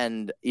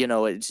 And,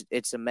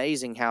 it's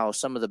amazing how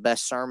some of the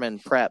best sermon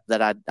prep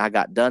that I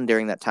got done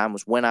during that time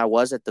was when I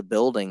was at the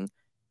building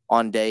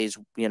on days,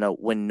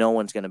 when no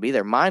one's going to be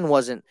there. Mine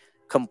wasn't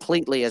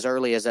completely as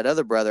early as that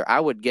other brother. I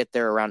would get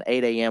there around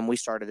 8 a.m. We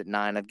started at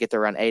 9. I'd get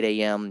there around 8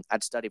 a.m.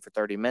 I'd study for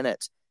 30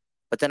 minutes.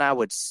 But then I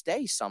would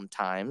stay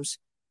sometimes.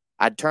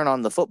 I'd turn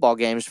on the football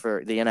games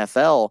for the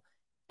NFL,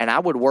 and I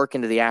would work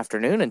into the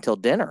afternoon until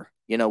dinner.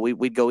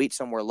 We'd go eat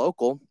somewhere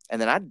local,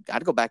 and then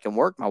I'd go back and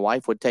work. My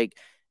wife would take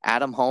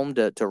Adam home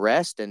to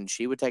rest, and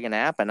she would take a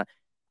nap, and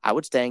I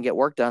would stay and get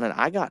work done. And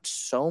I got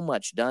so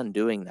much done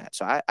doing that.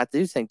 So I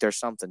do think there's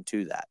something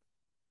to that.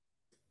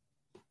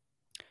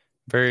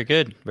 Very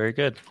good. Very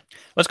good.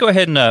 Let's go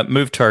ahead and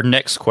move to our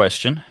next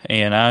question.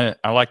 And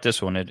I like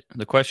this one.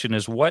 The question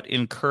is, what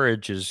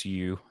encourages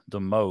you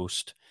the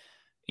most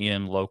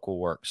in local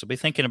work? So be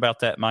thinking about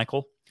that,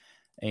 Michael.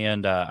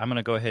 And I'm going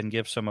to go ahead and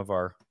give some of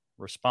our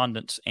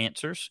respondents'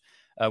 answers.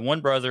 One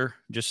brother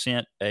just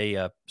sent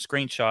a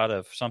screenshot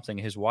of something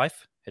his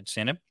wife had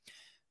sent him.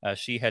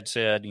 She had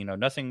said,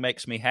 nothing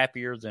makes me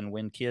happier than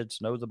when kids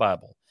know the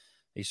Bible.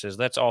 He says,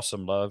 that's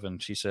awesome, love.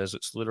 And she says,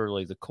 it's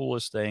literally the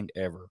coolest thing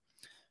ever.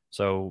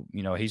 So,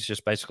 he's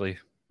just basically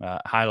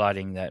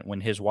highlighting that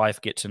when his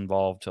wife gets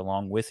involved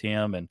along with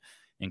him and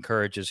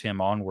encourages him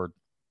onward,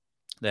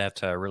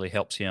 that really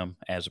helps him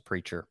as a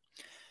preacher.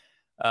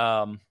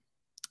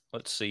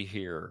 Let's see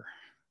here.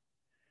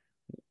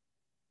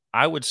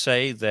 I would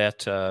say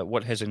that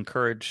what has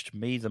encouraged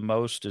me the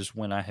most is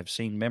when I have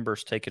seen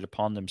members take it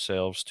upon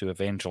themselves to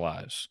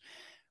evangelize.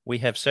 We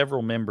have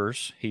several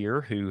members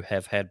here who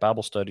have had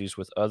Bible studies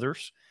with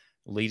others,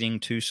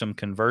 leading to some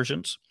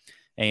conversions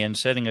and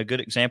setting a good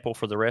example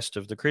for the rest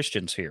of the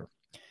Christians here.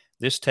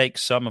 This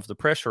takes some of the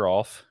pressure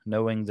off,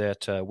 knowing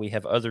that we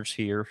have others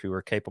here who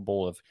are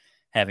capable of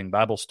having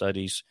Bible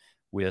studies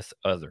with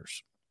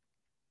others.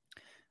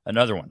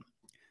 Another one.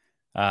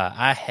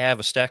 I have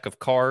a stack of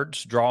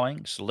cards,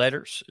 drawings,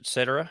 letters,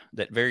 etc.,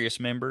 that various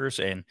members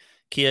and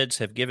kids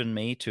have given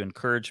me to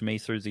encourage me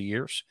through the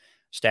years,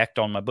 stacked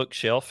on my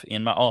bookshelf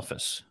in my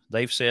office.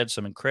 They've said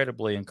some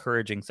incredibly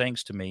encouraging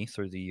things to me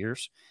through the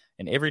years,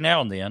 and every now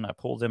and then I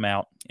pull them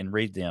out and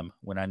read them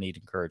when I need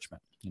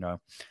encouragement,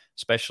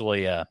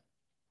 especially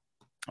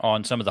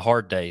on some of the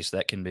hard days.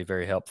 That can be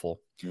very helpful.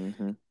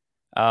 Mm-hmm.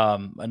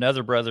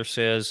 Another brother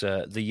says,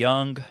 the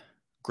young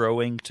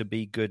growing to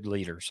be good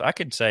leaders. I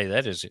could say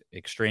that is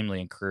extremely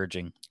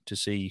encouraging to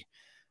see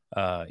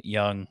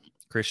young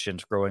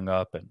Christians growing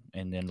up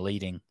and then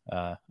leading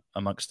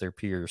amongst their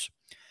peers.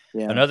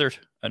 Yeah.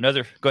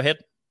 Another, go ahead.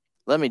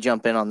 Let me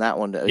jump in on that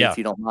one, if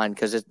you don't mind,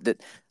 because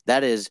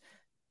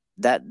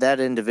that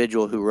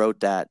individual who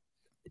wrote that,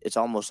 it's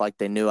almost like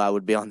they knew I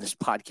would be on this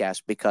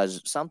podcast,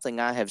 because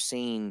something I have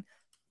seen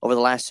over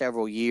the last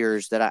several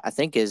years that I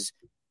think is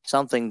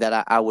something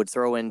that I would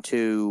throw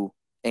into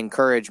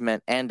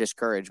encouragement and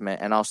discouragement.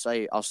 And I'll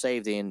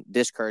save the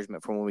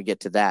discouragement for when we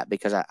get to that,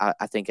 because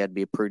I think that'd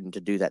be prudent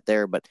to do that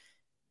there. But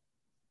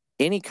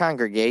any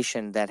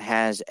congregation that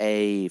has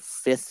a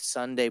fifth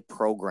Sunday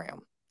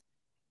program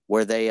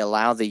where they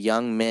allow the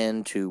young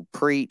men to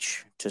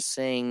preach, to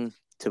sing,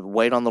 to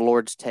wait on the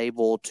Lord's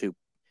table, to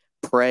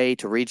pray,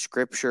 to read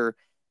scripture,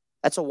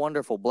 that's a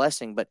wonderful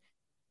blessing. But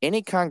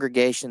any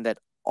congregation that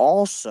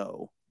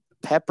also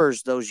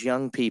peppers those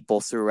young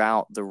people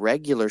throughout the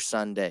regular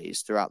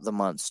Sundays, throughout the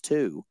months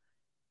too,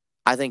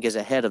 I think is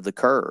ahead of the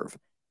curve,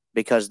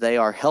 because they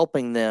are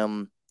helping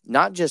them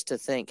not just to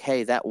think,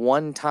 hey, that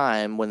one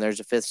time when there's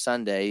a fifth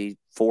Sunday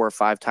 4 or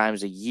 5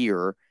 times a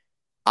year,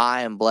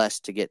 I am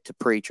blessed to get to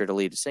preach or to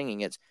lead a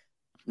singing. It's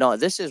no,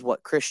 this is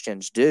what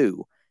Christians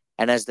do.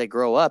 And as they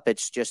grow up,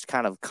 it's just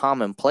kind of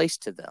commonplace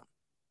to them.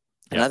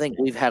 And I think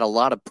we've had a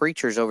lot of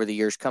preachers over the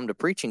years come to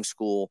preaching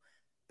school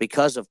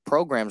because of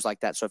programs like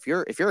that. So if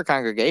you're a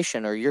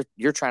congregation, or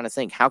you're trying to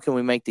think, how can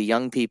we make the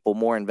young people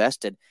more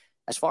invested?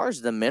 As far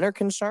as the men are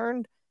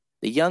concerned,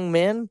 the young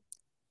men,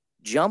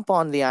 jump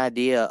on the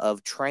idea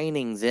of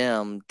training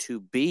them to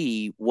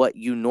be what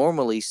you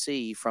normally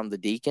see from the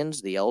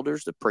deacons, the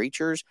elders, the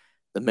preachers,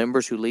 the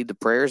members who lead the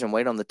prayers and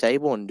wait on the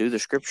table and do the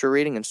scripture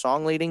reading and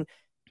song leading.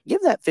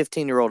 Give that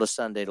 15-year-old a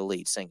Sunday to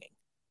lead singing.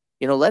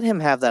 Let him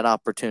have that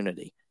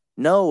opportunity.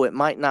 no, it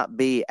might not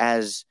be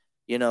as,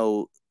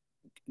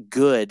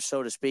 good,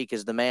 so to speak,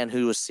 as the man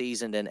who was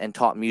seasoned and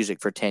taught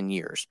music for 10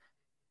 years.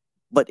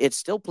 But it's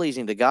still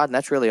pleasing to God, and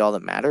that's really all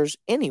that matters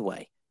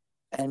anyway.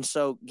 And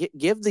so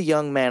give the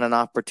young man an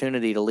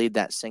opportunity to lead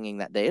that singing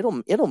that day.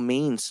 It'll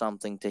mean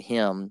something to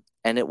him,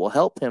 and it will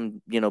help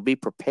him, be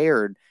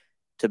prepared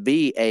to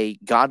be a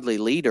godly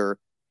leader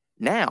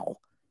now,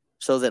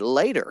 so that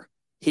later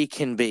he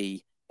can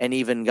be an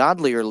even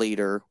godlier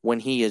leader when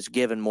he is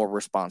given more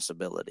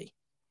responsibility.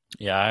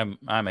 Yeah,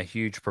 I'm a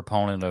huge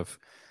proponent of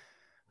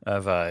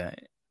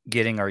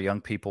getting our young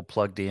people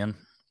plugged in.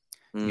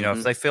 Mm-hmm.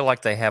 If they feel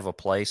like they have a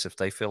place, if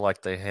they feel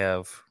like they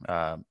have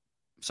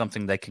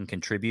something they can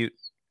contribute,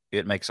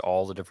 it makes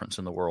all the difference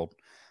in the world.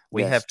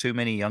 We have too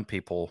many young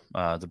people,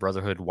 the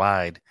Brotherhood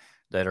wide,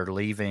 that are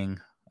leaving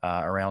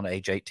around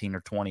age 18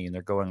 or 20, and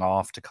they're going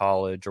off to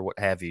college or what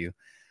have you.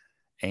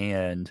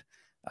 And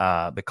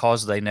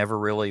because they never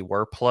really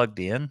were plugged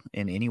in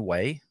any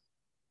way,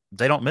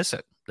 they don't miss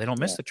it. They don't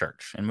miss the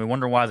church. And we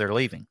wonder why they're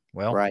leaving.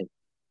 Well, right.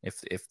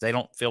 If they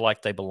don't feel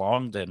like they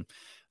belong, then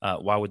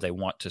why would they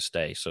want to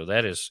stay? So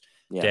that is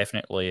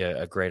definitely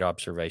a great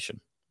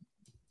observation.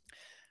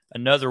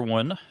 Another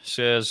one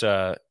says,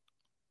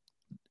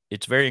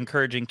 it's very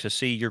encouraging to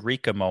see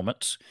eureka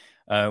moments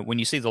when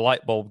you see the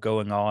light bulb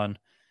going on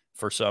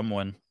for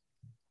someone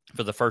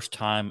for the first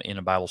time in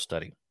a Bible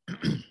study.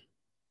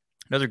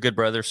 Another good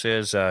brother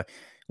says,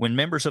 when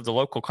members of the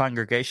local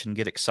congregation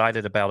get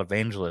excited about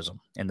evangelism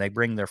and they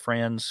bring their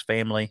friends,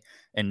 family,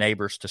 and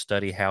neighbors to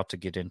study how to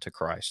get into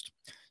Christ.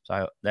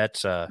 So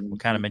that's we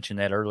kind of mentioned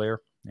that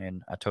earlier,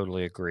 and I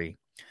totally agree.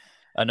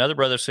 Another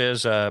brother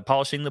says,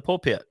 polishing the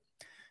pulpit.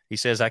 He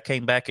says, I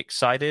came back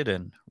excited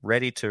and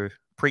ready to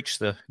preach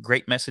the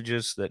great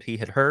messages that he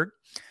had heard,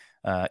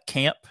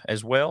 camp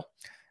as well,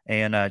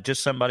 and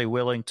just somebody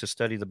willing to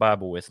study the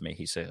Bible with me,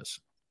 he says.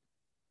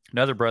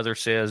 Another brother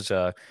says,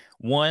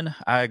 one,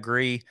 I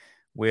agree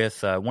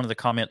with one of the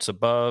comments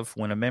above.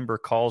 When a member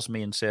calls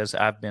me and says,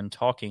 I've been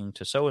talking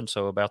to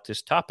so-and-so about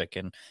this topic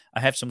and I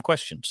have some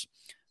questions,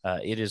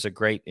 it is a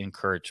great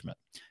encouragement.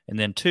 And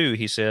then two,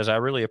 he says, I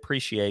really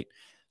appreciate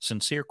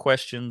sincere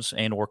questions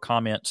and or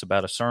comments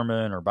about a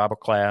sermon or Bible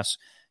class.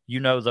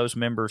 Those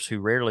members who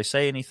rarely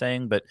say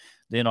anything, but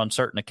then on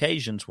certain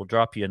occasions will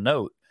drop you a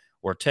note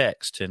or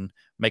text and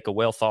make a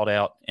well thought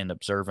out and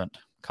observant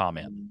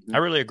comment. I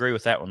really agree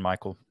with that one,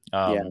 Michael.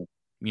 When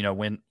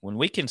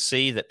we can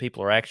see that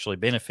people are actually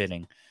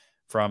benefiting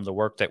from the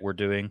work that we're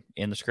doing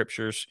in the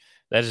scriptures,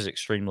 that is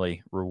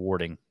extremely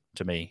rewarding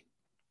to me.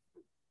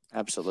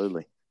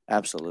 Absolutely.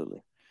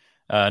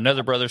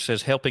 Another brother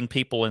says, helping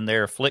people in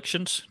their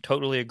afflictions.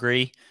 Totally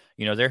agree.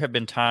 There have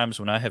been times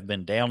when I have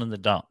been down in the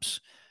dumps,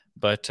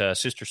 but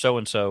Sister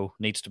so-and-so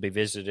needs to be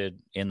visited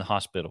in the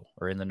hospital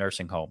or in the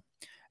nursing home.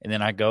 And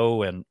then I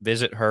go and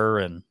visit her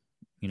and,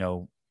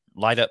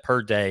 light up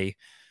her day,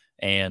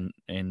 and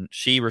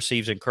she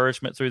receives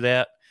encouragement through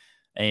that.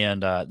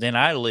 And then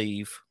I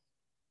leave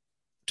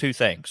two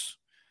things.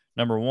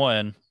 Number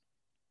one,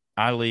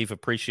 I leave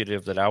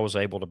appreciative that I was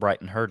able to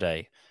brighten her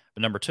day.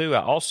 But number two,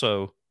 I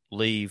also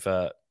leave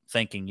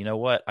thinking, you know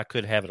what, I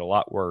could have it a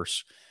lot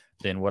worse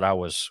than what I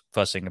was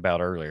fussing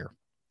about earlier.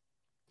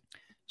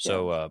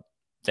 So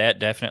that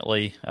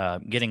definitely,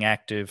 getting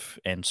active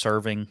and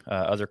serving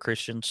other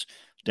Christians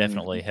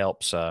definitely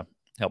helps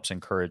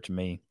encourage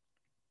me.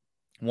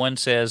 One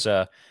says,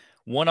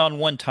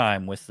 one-on-one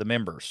time with the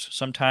members.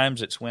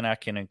 Sometimes it's when I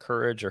can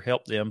encourage or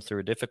help them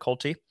through a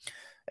difficulty,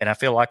 and I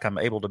feel like I'm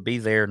able to be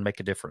there and make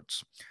a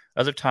difference.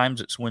 Other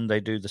times it's when they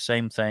do the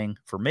same thing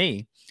for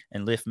me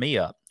and lift me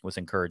up with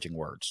encouraging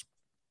words.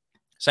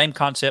 Same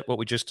concept, what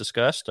we just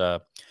discussed.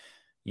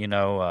 We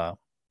all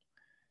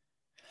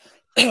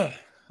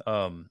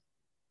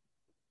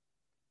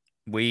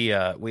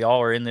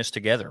are in this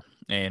together,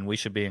 and we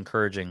should be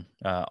encouraging.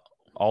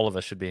 All of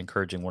us should be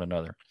encouraging one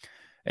another.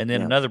 And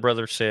then another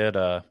brother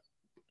said,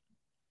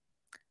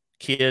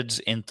 kids'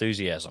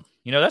 enthusiasm.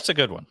 That's a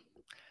good one.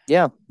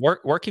 Yeah.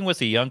 Working with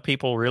the young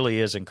people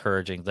really is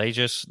encouraging.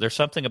 There's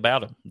something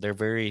about them. They're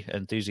very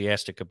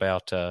enthusiastic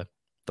about the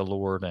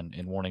Lord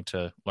and wanting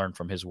to learn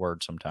from his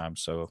word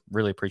sometimes. So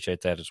really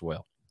appreciate that as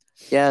well.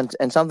 Yeah.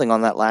 And something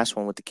on that last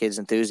one with the kids'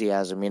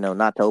 enthusiasm,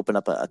 not to open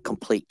up a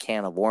complete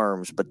can of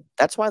worms, but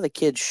that's why the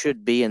kids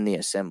should be in the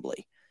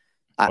assembly.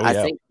 I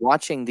think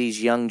watching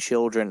these young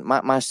children,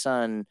 my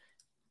son,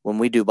 when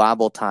we do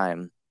Bible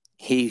time,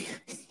 he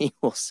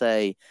will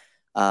say,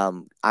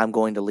 I'm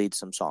going to lead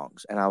some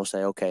songs. And I will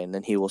say, okay. And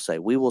then he will say,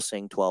 we will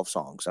sing 12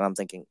 songs. And I'm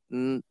thinking,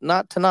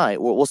 not tonight.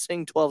 We'll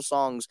sing 12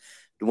 songs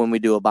when we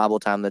do a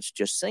Bible time that's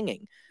just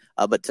singing.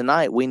 But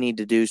tonight we need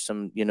to do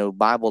some,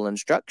 Bible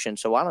instruction.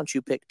 So why don't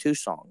you pick 2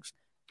 songs?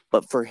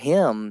 But for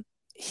him,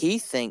 he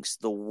thinks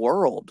the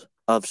world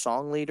of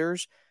song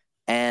leaders.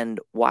 And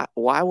why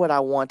would I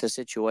want a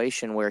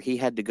situation where he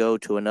had to go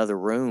to another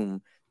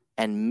room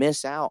and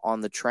miss out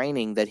on the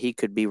training that he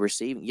could be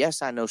receiving?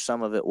 Yes, I know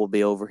some of it will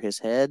be over his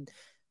head,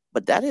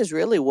 but that is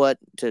really what,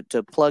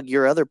 to plug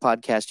your other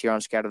podcast here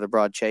on Scatter the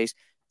Broad, Chase,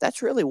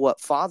 that's really what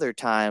Father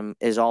Time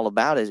is all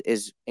about,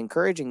 is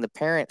encouraging the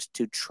parents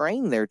to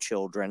train their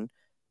children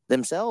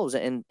themselves,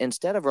 and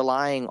instead of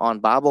relying on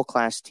Bible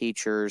class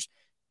teachers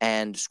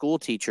and school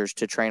teachers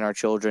to train our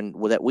children,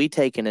 that we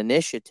take an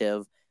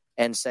initiative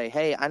and say,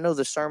 hey, I know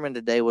the sermon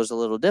today was a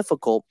little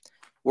difficult.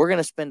 We're going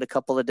to spend a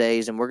couple of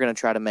days and we're going to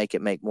try to make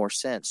it make more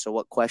sense. So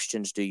what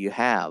questions do you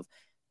have?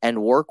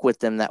 And work with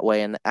them that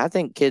way. And I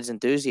think kids'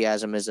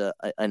 enthusiasm is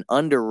an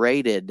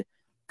underrated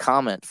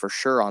comment for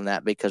sure on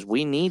that, because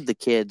we need the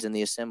kids in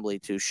the assembly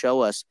to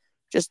show us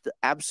just the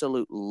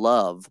absolute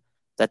love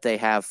that they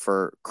have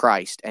for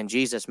Christ. And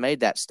Jesus made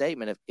that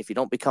statement, if you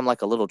don't become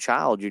like a little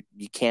child,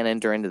 you can't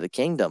enter into the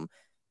kingdom.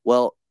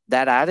 Well,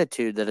 that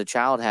attitude that a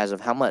child has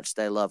of how much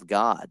they love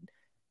God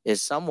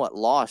is somewhat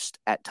lost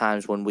at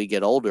times when we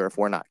get older if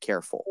we're not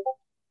careful.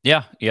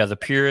 Yeah, the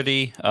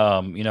purity.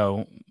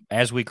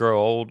 As we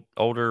grow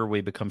older,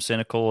 we become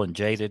cynical and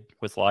jaded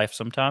with life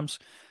sometimes.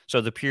 So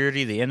the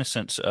purity, the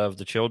innocence of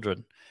the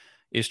children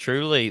is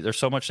truly, there's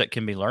so much that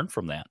can be learned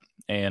from that.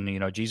 And,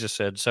 Jesus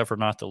said, suffer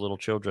not the little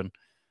children,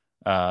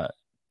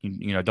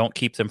 don't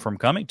keep them from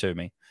coming to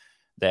me.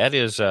 That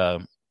is,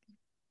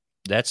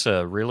 that's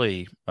a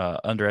really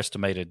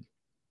underestimated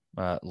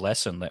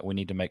lesson that we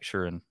need to make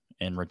sure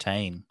and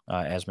retain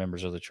as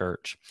members of the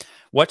church.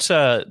 What's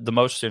the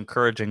most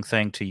encouraging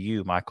thing to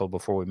you, Michael,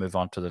 before we move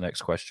on to the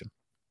next question?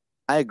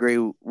 I agree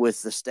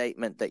with the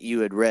statement that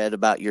you had read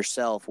about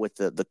yourself with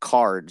the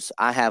cards.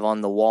 I have on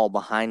the wall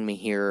behind me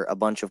here a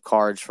bunch of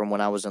cards from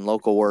when I was in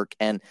local work,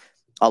 and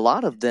a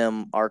lot of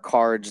them are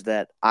cards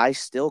that I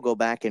still go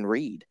back and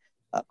read.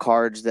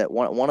 Cards that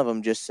one of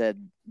them just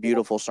said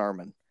 "beautiful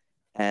sermon,"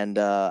 and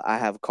I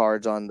have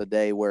cards on the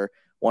day where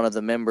one of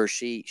the members,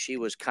 she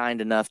was kind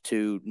enough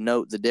to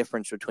note the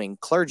difference between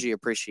clergy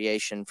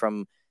appreciation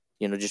from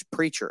just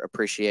preacher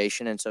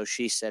appreciation, and so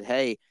she said,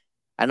 "Hey,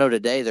 I know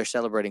today they're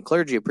celebrating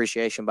clergy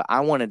appreciation, but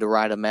I wanted to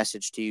write a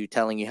message to you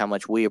telling you how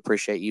much we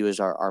appreciate you as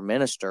our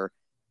minister."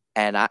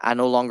 And I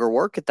no longer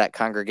work at that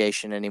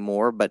congregation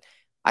anymore, but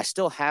I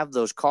still have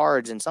those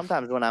cards. And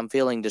sometimes when I'm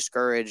feeling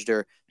discouraged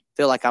or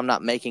feel like I'm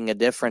not making a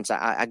difference,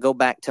 I go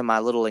back to my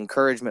little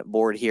encouragement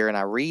board here and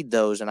I read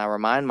those, and I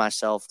remind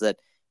myself that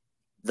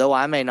though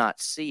I may not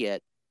see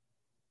it,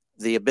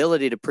 the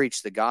ability to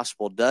preach the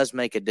gospel does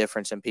make a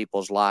difference in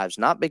people's lives,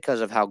 not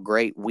because of how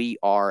great we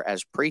are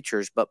as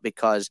preachers, but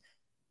because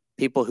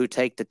people who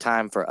take the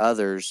time for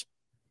others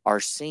are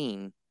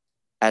seen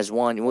as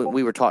one.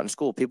 We were taught in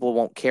school, people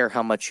won't care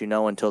how much you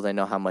know until they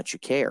know how much you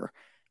care.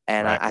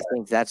 And Right. I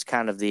think that's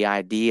kind of the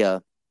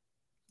idea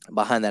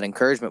behind that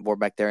encouragement board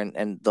back there.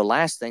 And the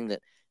last thing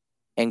that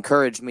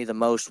encouraged me the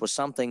most was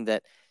something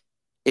that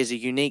is a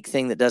unique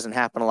thing that doesn't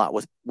happen a lot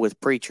with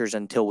preachers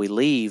until we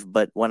leave.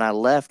 But when I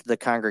left the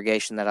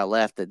congregation that I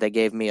left, they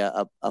gave me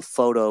a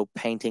photo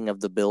painting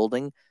of the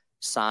building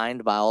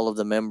signed by all of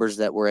the members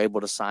that were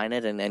able to sign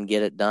it and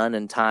get it done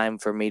in time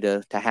for me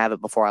to have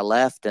it before I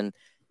left. And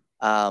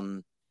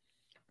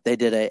they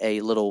did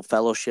a little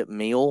fellowship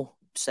meal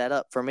set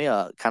up for me,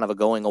 a kind of a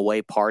going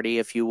away party,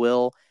 if you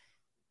will.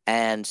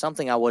 And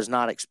something I was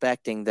not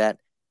expecting that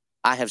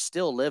I have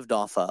still lived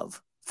off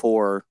of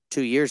for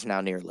 2 years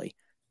now nearly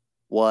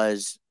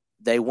was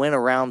they went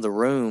around the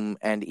room,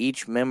 and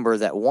each member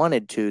that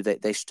wanted to,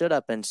 they stood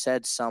up and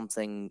said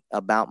something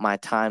about my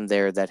time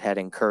there that had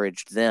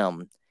encouraged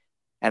them.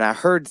 And I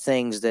heard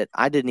things that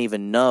I didn't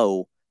even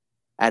know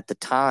at the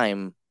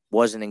time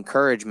was an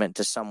encouragement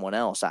to someone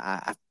else.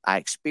 I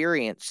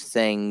experienced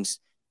things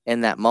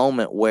in that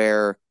moment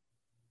where,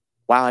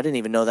 wow, I didn't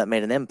even know that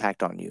made an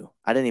impact on you.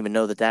 I didn't even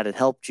know that had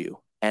helped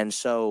you. And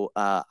so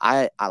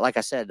I like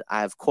I said,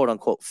 I've quote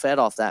unquote fed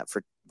off that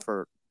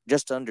for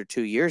just under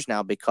 2 years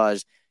now,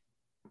 because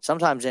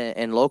sometimes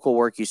in local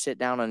work, you sit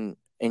down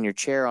in your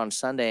chair on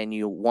Sunday and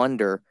you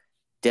wonder,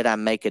 did I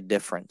make a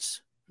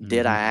difference?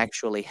 Did I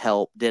actually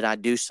help? Did I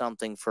do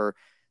something for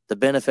the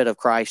benefit of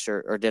Christ,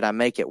 or did I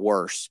make it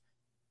worse?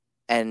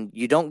 And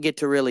you don't get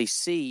to really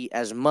see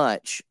as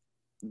much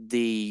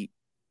the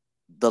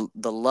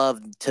love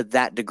to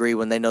that degree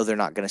when they know they're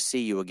not going to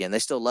see you again. They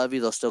still love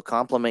you. They'll still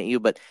compliment you.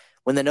 But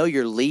when they know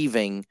you're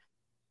leaving,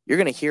 you're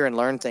going to hear and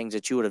learn things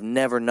that you would have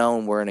never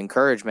known were an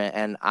encouragement.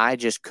 And I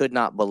just could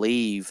not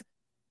believe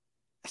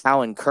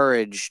how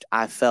encouraged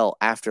I felt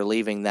after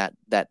leaving that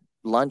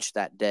lunch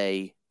that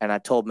day. And I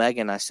told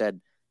Megan, I said,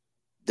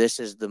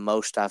 this is the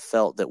most I've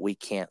felt that we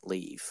can't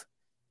leave.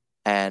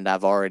 And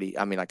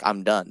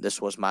I'm done.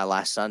 This was my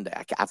last Sunday.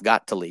 I've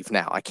got to leave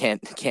now. I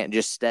can't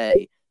just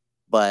stay.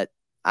 But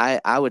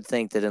I would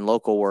think that in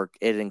local work,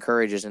 it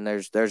encourages, and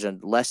there's a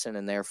lesson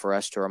in there for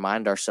us to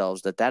remind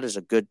ourselves that is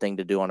a good thing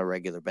to do on a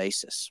regular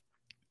basis.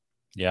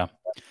 Yeah.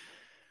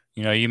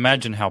 You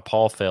imagine how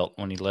Paul felt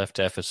when he left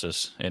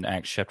Ephesus in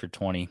Acts chapter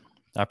 20.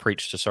 I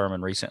preached a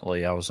sermon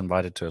recently. I was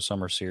invited to a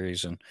summer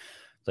series, and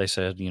they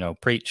said,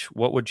 preach.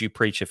 What would you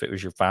preach if it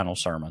was your final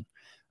sermon?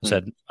 I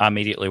said, I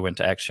immediately went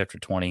to Acts chapter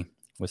 20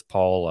 with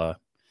Paul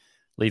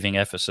leaving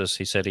Ephesus.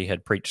 He said he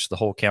had preached the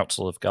whole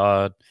counsel of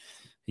God.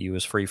 He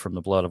was free from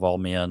the blood of all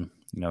men.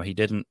 He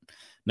didn't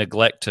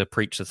neglect to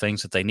preach the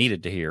things that they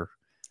needed to hear.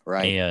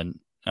 Right. And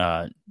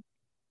uh,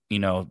 you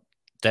know,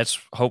 that's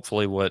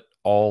hopefully what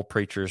all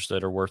preachers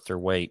that are worth their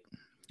weight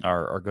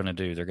are going to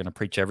do. They're going to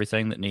preach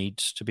everything that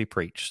needs to be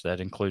preached. That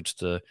includes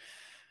the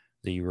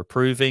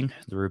reproving,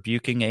 the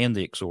rebuking, and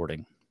the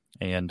exhorting.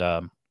 And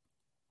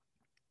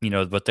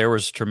but there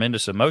was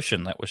tremendous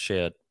emotion that was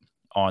shed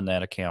on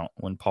that account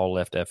when Paul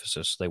left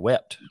Ephesus. They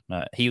wept.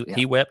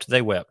 He wept.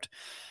 They wept.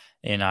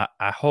 And I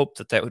hope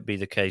that would be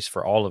the case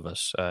for all of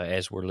us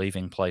as we're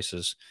leaving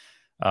places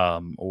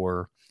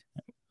or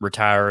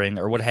retiring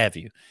or what have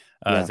you.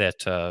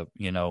 That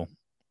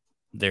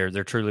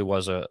there truly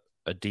was a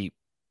deep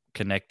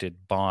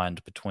connected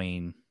bond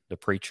between the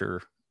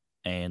preacher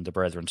and the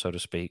brethren, so to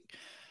speak.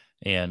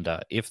 And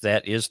if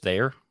that is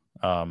there,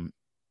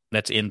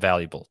 that's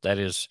invaluable.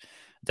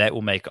 That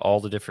will make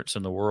all the difference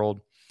in the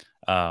world.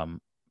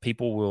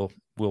 People will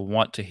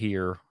want to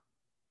hear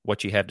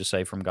what you have to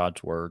say from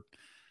God's word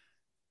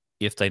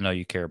if they know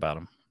you care about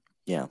them.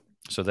 Yeah.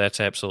 So that's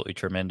absolutely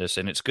tremendous.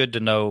 And it's good to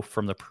know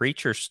from the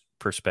preacher's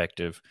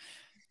perspective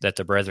that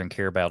the brethren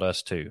care about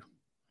us too.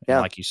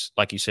 Yeah. And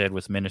like you said,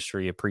 with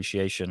Ministry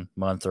Appreciation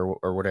Month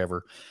or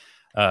whatever,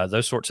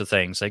 those sorts of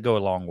things, they go a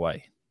long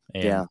way.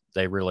 And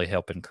they really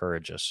help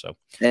encourage us. So,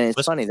 and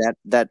it's funny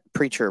that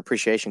preacher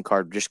appreciation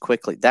card, just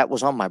quickly, that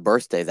was on my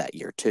birthday that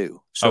year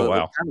too. So it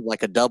was kind of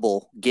like a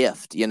double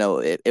gift.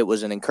 It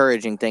was an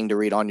encouraging thing to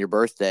read on your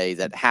birthday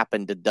that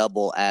happened to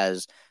double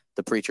as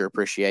the Preacher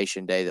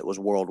Appreciation Day that was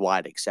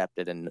worldwide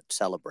accepted and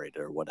celebrated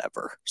or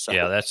whatever. So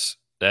yeah,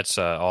 that's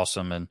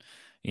awesome. And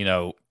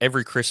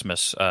every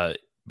Christmas,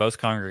 both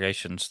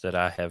congregations that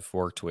I have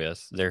worked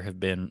with, there have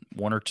been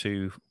one or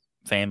two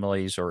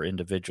families or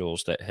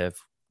individuals that have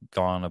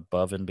gone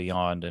above and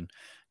beyond and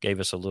gave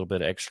us a little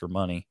bit of extra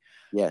money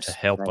to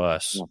help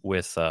us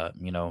with, so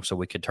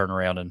we could turn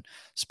around and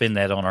spend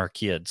that on our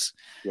kids.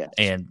 Yes.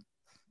 And,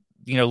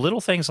 little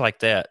things like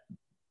that,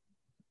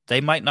 they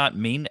might not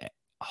mean a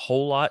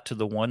whole lot to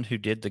the one who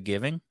did the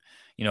giving.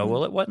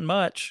 Well, it wasn't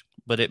much,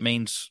 but it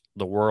means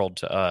the world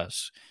to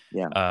us.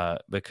 Yeah.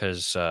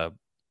 Because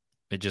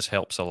it just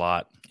helps a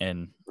lot.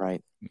 And,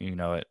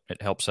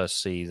 it helps us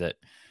see that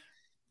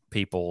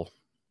people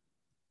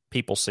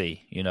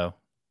see,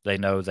 they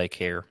know they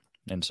care.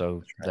 And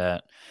so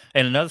and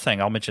another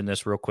thing, I'll mention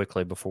this real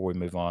quickly before we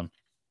move on.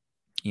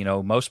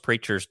 Most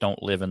preachers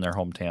don't live in their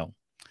hometown.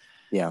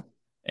 Yeah.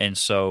 And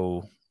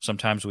so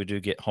sometimes we do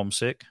get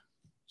homesick.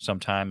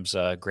 Sometimes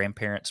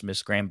grandparents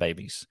miss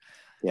grandbabies.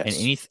 Yes.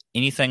 And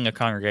anything a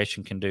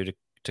congregation can do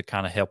to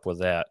kind of help with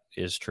that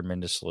is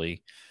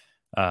tremendously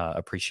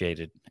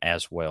appreciated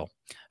as well.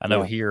 I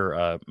know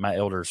here, my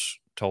elders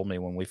told me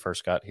when we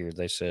first got here,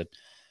 they said,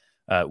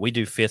 we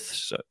do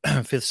fifth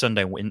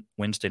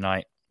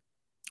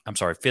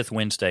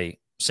Wednesday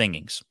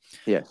singings.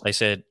 Yes. They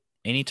said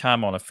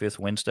anytime on a fifth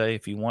Wednesday,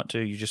 if you want to,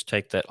 you just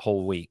take that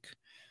whole week.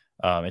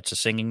 It's a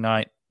singing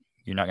night.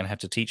 You're not going to have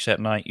to teach that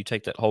night. You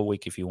take that whole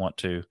week if you want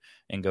to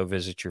and go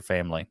visit your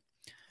family.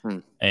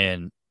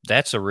 And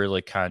that's a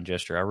really kind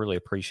gesture. I really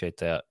appreciate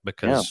that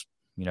because,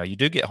 you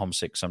do get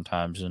homesick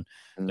sometimes and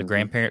the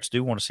grandparents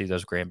do want to see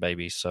those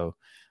grandbabies. So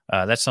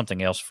that's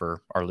something else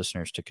for our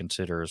listeners to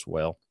consider as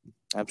well.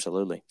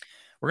 Absolutely.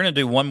 We're going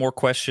to do one more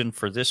question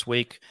for this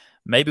week.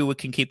 Maybe we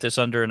can keep this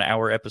under an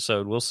hour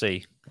episode. We'll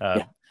see.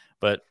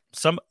 But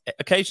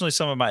occasionally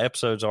some of my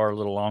episodes are a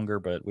little longer,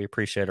 but we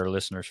appreciate our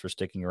listeners for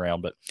sticking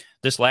around. But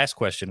this last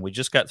question, we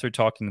just got through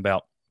talking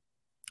about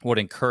what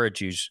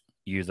encourages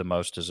you the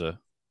most as a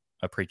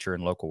preacher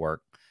in local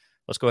work.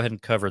 Let's go ahead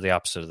and cover the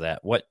opposite of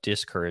that. What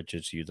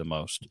discourages you the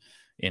most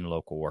in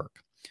local work?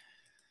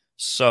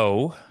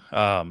 So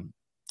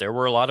there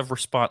were a lot of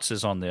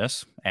responses on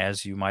this,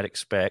 as you might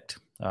expect.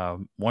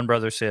 One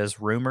brother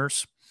says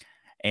rumors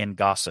and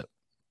gossip.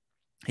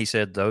 He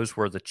said those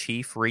were the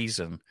chief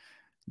reason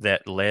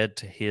that led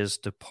to his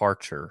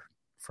departure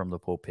from the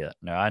pulpit.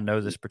 Now, I know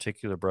this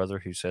particular brother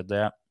who said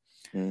that,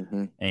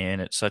 and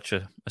it's such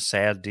a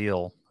sad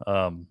deal.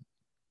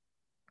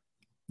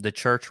 The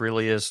church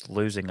really is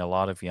losing a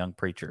lot of young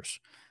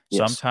preachers. Yes.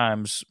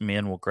 Sometimes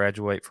men will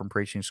graduate from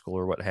preaching school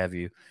or what have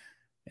you,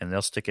 and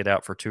they'll stick it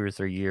out for 2 or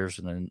 3 years,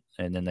 and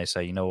then they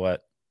say, you know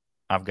what,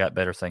 I've got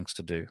better things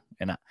to do.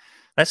 And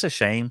that's a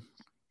shame.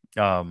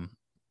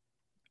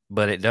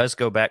 But it does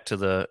go back to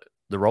the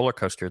roller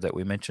coaster that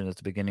we mentioned at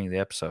the beginning of the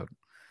episode.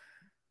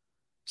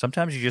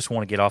 Sometimes you just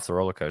want to get off the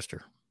roller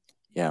coaster.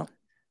 Yeah.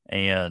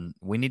 And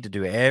we need to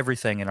do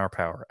everything in our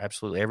power,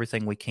 absolutely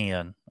everything we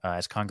can,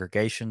 as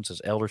congregations,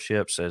 as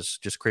elderships, as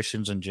just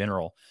Christians in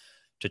general,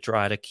 to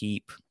try to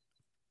keep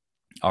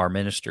our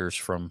ministers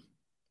from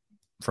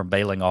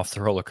bailing off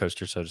the roller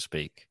coaster, so to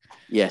speak.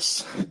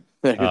 Yes.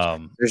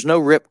 There's no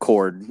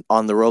ripcord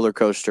on the roller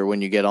coaster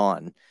when you get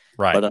on.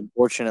 Right. But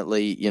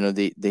unfortunately,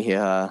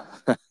 the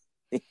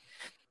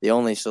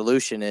only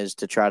solution is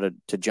to try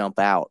to jump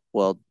out.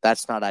 Well,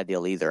 that's not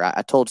ideal either.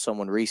 I told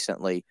someone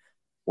recently,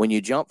 when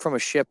you jump from a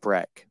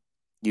shipwreck,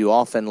 you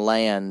often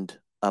land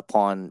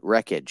upon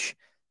wreckage.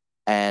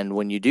 And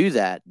when you do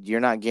that, you're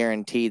not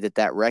guaranteed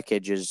that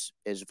wreckage is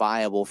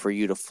viable for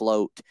you to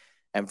float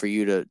and for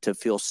you to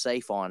feel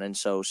safe on. And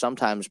so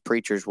sometimes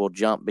preachers will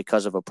jump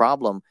because of a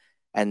problem,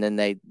 and then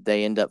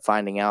they end up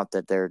finding out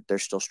that they're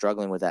still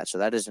struggling with that. So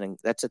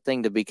that's a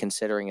thing to be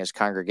considering as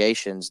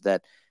congregations,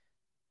 that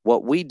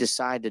what we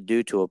decide to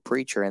do to a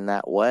preacher in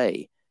that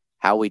way,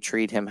 how we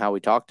treat him, how we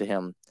talk to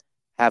him,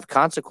 have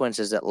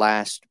consequences that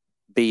last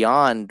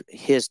beyond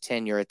his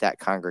tenure at that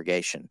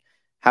congregation,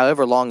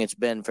 however long it's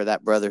been for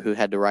that brother who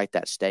had to write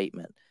that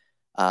statement.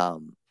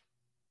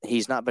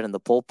 He's not been in the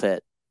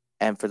pulpit,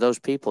 and for those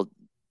people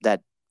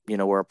that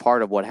were a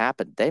part of what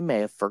happened, they may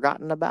have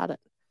forgotten about it.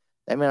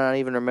 They may not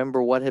even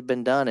remember what had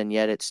been done, and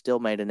yet it still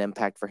made an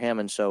impact for him.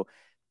 And so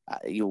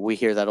we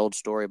hear that old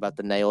story about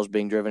the nails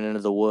being driven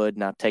into the wood.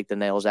 Now take the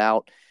nails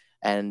out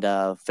and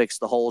fix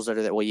the holes that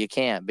are there. Well, you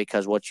can't,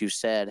 because what you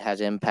said has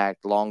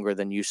impact longer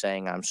than you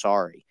saying I'm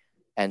sorry.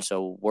 And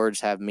so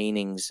words have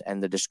meanings,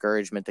 and the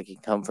discouragement that can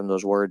come from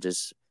those words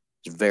is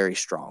very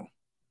strong.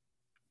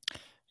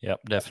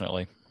 Yep,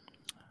 definitely.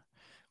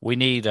 We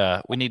need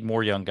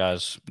more young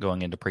guys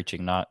going into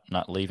preaching, not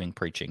leaving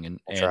preaching. And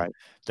right.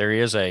 There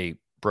is a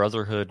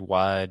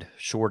brotherhood-wide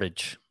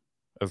shortage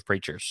of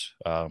preachers,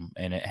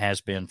 and it has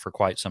been for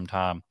quite some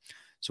time.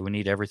 So we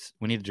need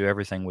to do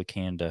everything we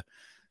can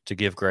to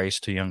give grace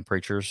to young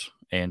preachers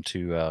and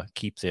to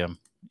keep them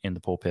in the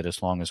pulpit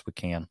as long as we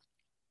can.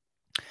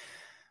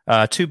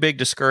 Two big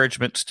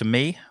discouragements to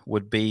me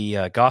would be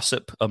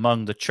gossip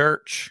among the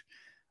church.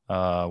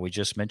 We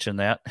just mentioned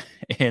that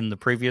in the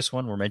previous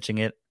one. We're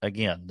mentioning it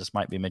again. This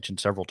might be mentioned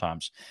several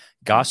times.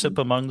 Gossip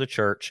among the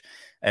church,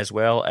 as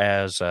well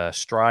as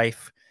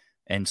strife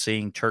and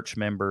seeing church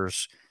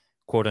members,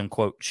 quote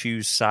unquote,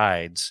 choose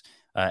sides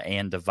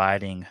and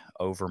dividing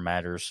over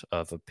matters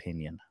of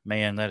opinion.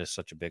 Man, that is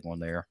such a big one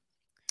there.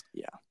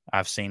 Yeah.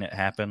 I've seen it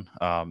happen.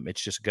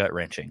 It's just gut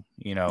wrenching.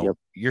 Yep.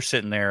 You're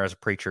sitting there as a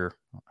preacher.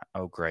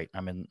 Oh, great.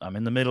 I'm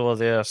in the middle of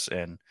this,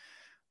 and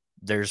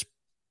there's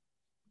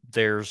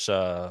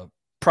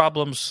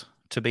problems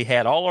to be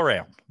had all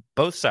around,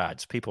 both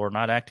sides. People are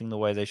not acting the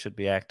way they should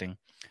be acting.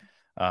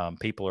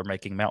 People are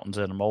making mountains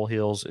out of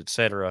molehills,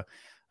 etc.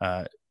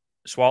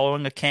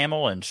 Swallowing a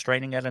camel and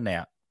straining at a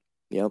gnat.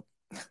 Yep.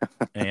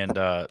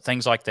 And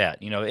things like that.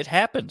 It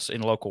happens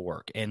in local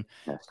work, and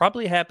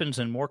probably happens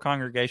in more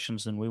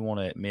congregations than we want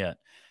to admit.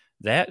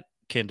 That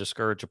can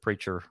discourage a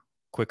preacher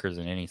quicker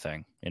than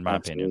anything, in my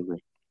opinion.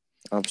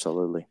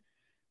 Absolutely.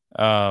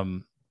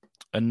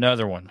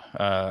 Another one,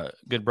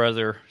 good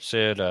brother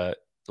said,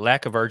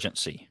 lack of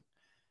urgency.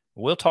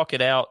 We'll talk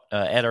it out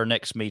at our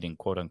next meeting,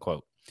 quote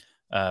unquote.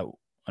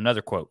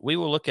 Another quote, we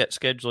will look at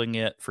scheduling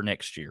it for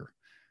next year.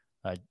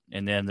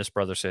 And then this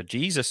brother said,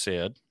 Jesus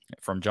said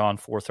from John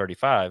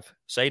 4:35,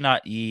 say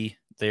not ye,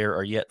 there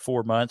are yet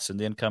 4 months, and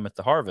then cometh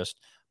the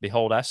harvest.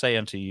 Behold, I say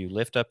unto you,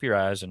 lift up your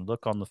eyes and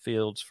look on the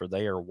fields, for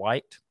they are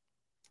white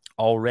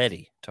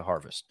already to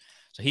harvest.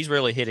 So he's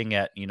really hitting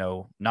at,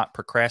 not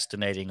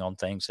procrastinating on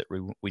things that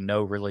we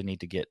know really need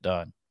to get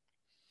done.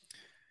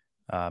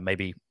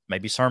 Maybe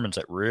sermons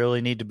that really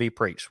need to be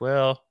preached.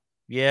 Well,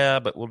 yeah,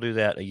 but we'll do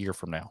that a year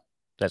from now.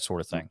 That sort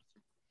of thing.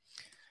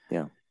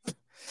 Yeah.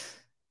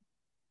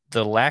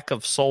 The lack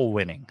of soul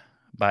winning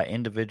by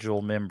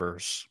individual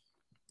members.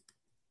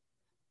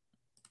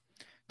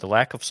 The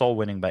lack of soul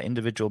winning by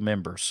individual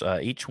members,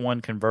 each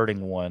one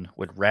converting one,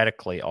 would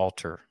radically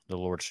alter the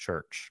Lord's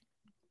church.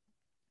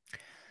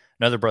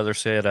 Another brother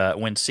said,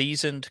 when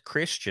seasoned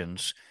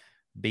Christians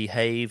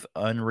behave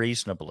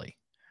unreasonably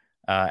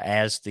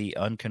as the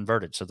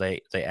unconverted, so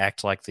they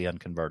act like the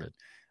unconverted.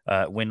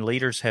 When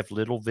leaders have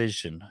little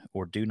vision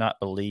or do not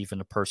believe in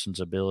a person's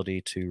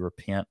ability to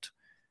repent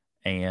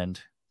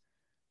and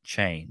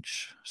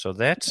change. So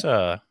that's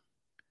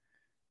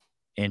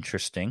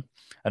interesting.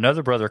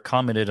 Another brother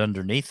commented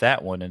underneath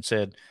that one and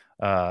said,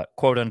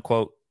 quote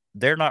unquote,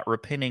 they're not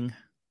repenting,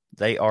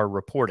 they are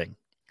reporting.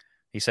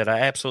 He said, I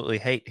absolutely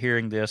hate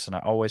hearing this, and I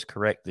always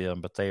correct them,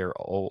 but they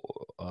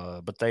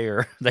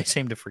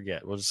seem to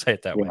forget. We'll just say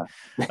it that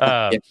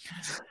way.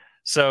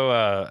 So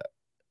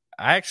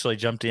I actually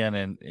jumped in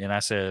and I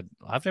said,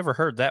 I've never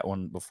heard that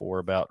one before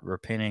about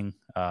repenting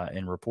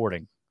and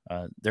reporting.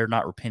 They're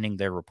not repenting,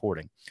 they're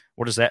reporting.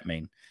 What does that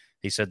mean?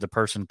 He said the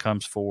person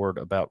comes forward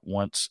about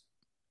once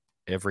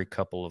every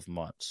couple of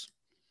months.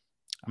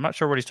 I'm not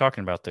sure what he's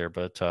talking about there,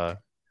 but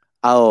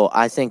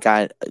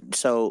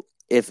so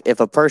if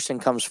a person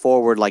comes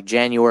forward like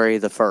January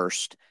the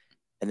 1st,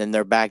 and then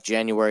they're back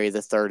January the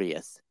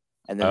 30th,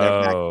 and then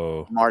they're back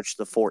March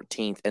the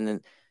 14th, and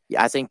then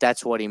I think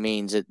that's what he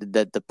means,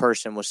 that the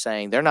person was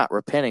saying they're not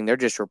repenting, they're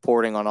just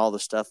reporting on all the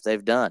stuff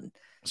they've done.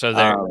 So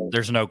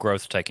there's no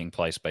growth taking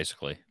place,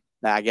 basically.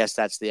 I guess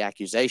that's the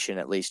accusation,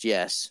 at least.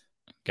 Yes.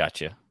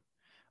 Gotcha.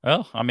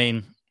 Well, I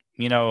mean,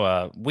 we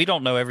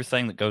don't know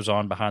everything that goes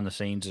on behind the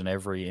scenes in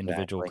every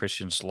individual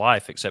Christian's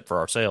life except for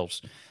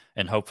ourselves.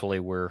 And hopefully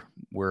we're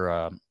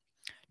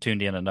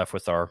tuned in enough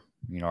with our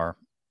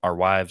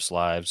wives'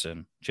 lives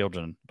and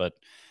children.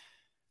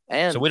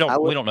 So we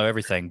don't know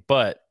everything,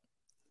 but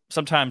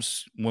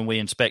sometimes when we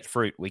inspect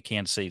fruit, we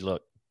can see,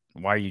 look,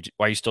 why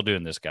are you still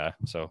doing this, guy?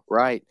 So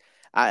right.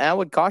 I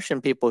would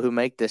caution people who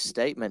make this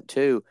statement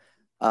too.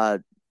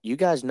 You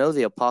guys know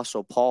the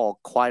Apostle Paul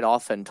quite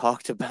often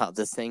talked about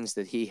the things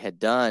that he had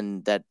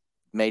done that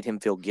made him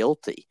feel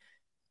guilty.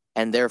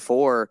 And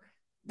therefore,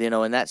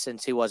 in that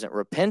sense, he wasn't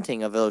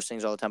repenting of those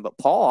things all the time. But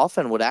Paul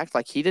often would act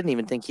like he didn't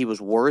even think he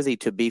was worthy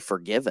to be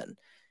forgiven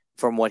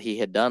from what he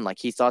had done. Like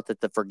he thought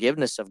that the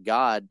forgiveness of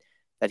God,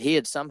 that he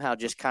had somehow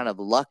just kind of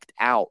lucked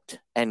out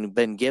and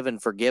been given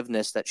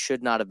forgiveness that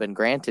should not have been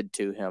granted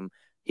to him.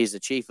 He's the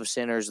chief of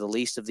sinners, the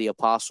least of the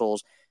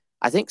apostles.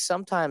 I think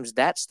sometimes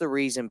that's the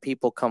reason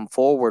people come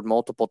forward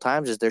multiple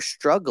times is they're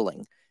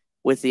struggling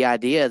with the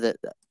idea that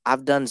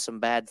I've done some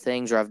bad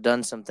things or I've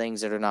done some things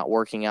that are not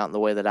working out in the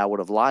way that I would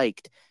have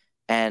liked.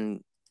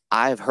 And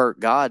I've hurt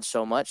God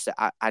so much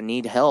that I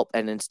need help.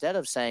 And instead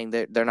of saying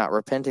they're not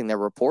repenting, they're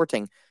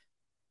reporting,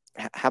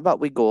 how about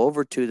we go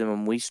over to them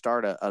and we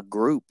start a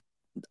group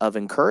of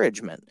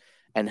encouragement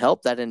and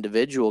help that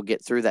individual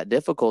get through that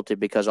difficulty?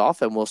 Because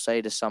often we'll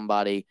say to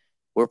somebody,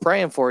 we're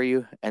praying for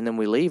you, and then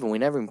we leave and we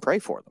never even pray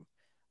for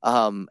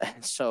them.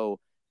 So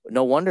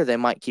no wonder they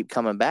might keep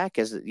coming back,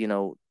 as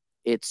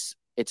it's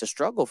a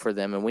struggle for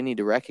them, and we need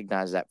to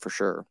recognize that for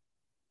sure.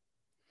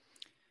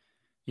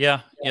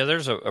 Yeah,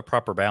 there's a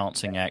proper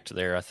balancing act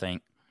there, I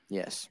think.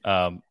 Yes.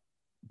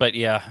 But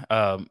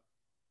yeah,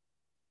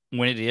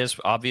 when it is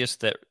obvious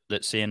that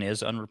sin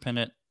is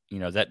unrepentant,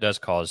 that does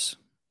cause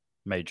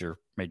major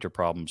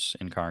problems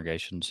in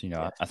congregations.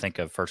 Yes. I think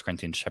of 1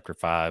 Corinthians chapter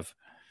 5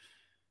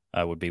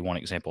 would be one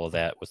example of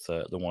that, with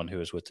the one who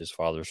is with his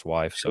father's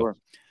wife. Sure.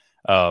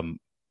 So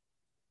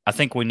I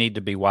think we need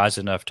to be wise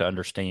enough to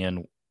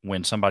understand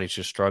when somebody's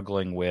just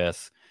struggling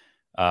with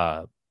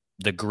the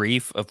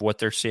grief of what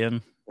their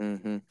sin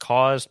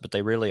caused, but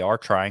they really are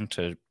trying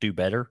to do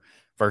better,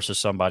 versus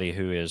somebody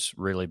who is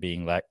really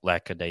being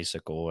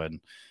lackadaisical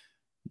and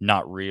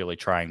not really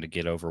trying to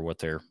get over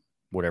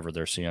whatever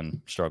their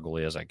sin struggle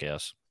is, I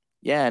guess.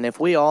 Yeah, and if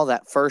we all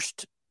that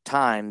first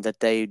time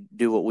that they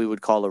do what we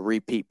would call a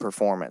repeat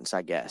performance,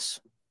 I guess,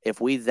 if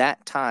we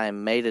that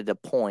time made it a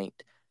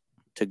point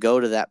to go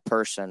to that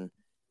person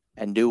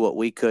and do what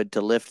we could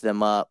to lift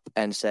them up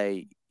and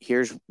say,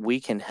 we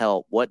can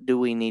help. What do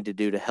we need to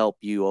do to help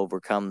you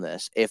overcome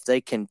this? If they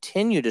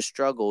continue to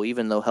struggle,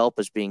 even though help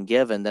is being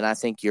given, then I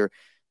think you're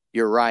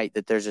right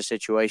that there's a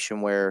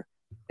situation where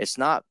it's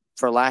not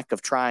for lack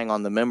of trying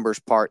on the member's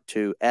part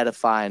to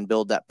edify and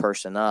build that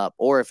person up,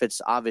 or if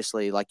it's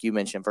obviously, like you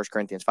mentioned, 1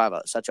 Corinthians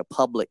 5, such a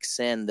public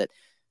sin that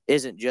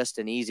isn't just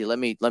an easy, let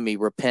me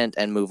repent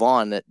and move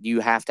on, that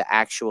you have to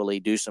actually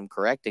do some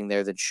correcting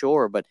there, then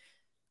sure. But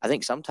I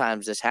think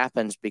sometimes this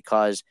happens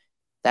because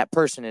that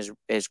person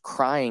is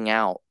crying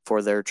out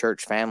for their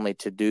church family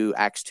to do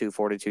Acts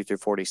 2:42 through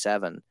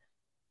 47,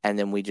 and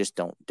then we just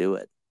don't do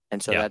it.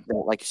 And so that,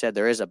 like you said,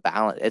 there is a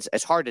balance.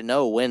 It's hard to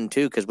know when,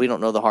 too, because we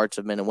don't know the hearts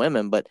of men and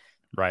women. But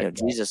right.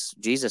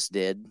 Jesus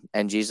did,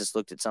 and Jesus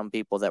looked at some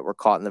people that were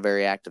caught in the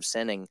very act of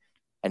sinning,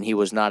 and he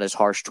was not as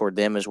harsh toward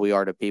them as we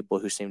are to people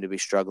who seem to be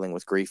struggling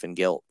with grief and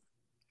guilt.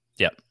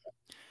 Yep,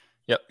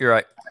 you're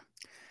right.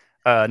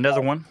 Another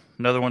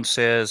one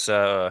says,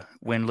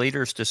 when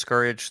leaders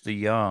discourage the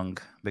young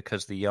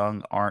because the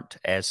young aren't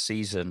as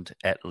seasoned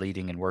at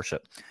leading in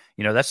worship.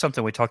 That's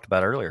something we talked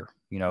about earlier,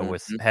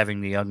 with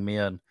having the young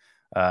men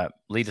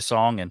lead a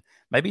song, and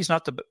maybe he's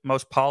not the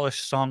most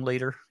polished song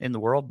leader in the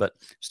world, but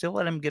still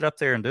let him get up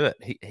there and do it.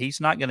 He's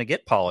not going to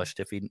get polished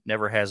if he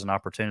never has an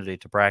opportunity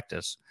to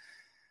practice.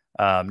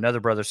 Another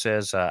brother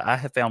says, I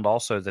have found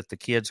also that the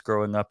kids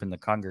growing up in the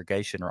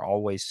congregation are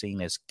always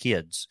seen as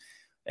kids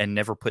and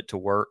never put to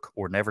work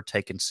or never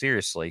taken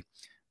seriously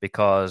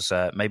because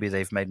maybe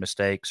they've made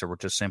mistakes or were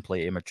just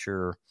simply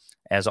immature,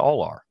 as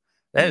all are.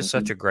 That is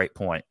such a great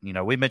point.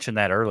 We mentioned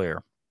that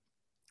earlier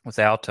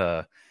without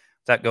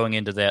going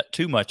into that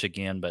too much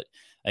again. But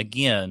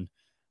again,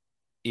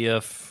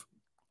 if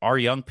our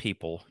young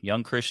people,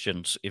 young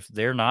Christians, if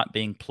they're not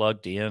being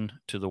plugged in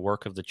to the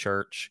work of the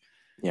church,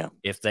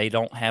 if they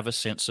don't have a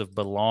sense of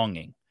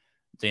belonging,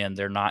 then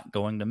they're not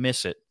going to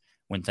miss it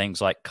when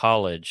things like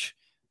college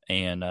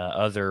and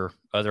other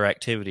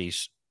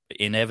activities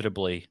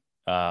inevitably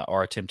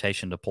are a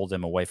temptation to pull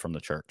them away from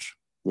the church.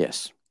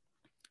 Yes.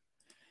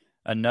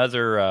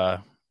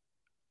 Another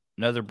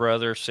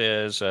brother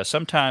says,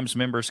 sometimes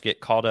members get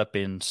caught up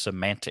in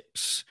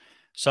semantics.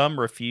 Some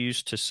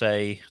refuse to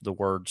say the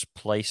words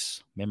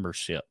place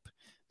membership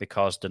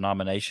because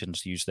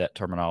denominations use that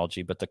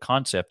terminology, but the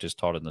concept is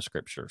taught in the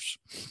scriptures.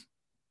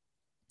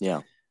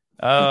 Yeah.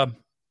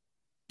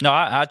 No,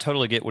 I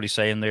totally get what he's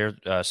saying there.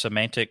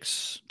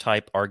 Semantics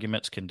type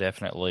arguments can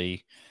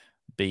definitely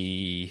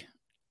be,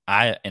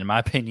 in my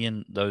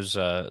opinion, those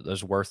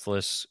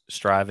worthless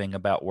striving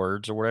about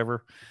words or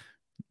whatever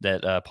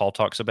that Paul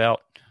talks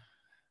about.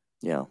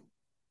 Yeah.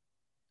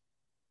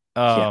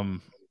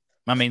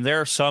 I mean,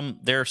 there are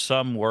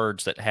some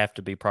words that have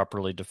to be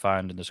properly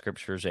defined in the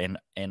scriptures and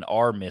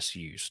are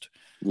misused.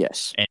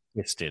 Yes. And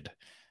twisted.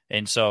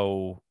 And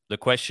so the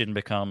question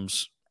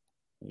becomes,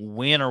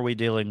 when are we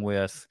dealing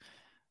with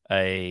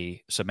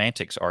a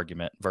semantics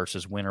argument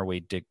versus when are we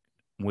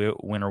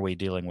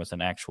dealing with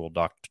an actual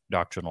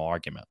doctrinal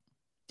argument?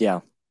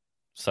 Yeah.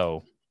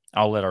 So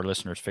I'll let our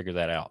listeners figure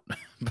that out.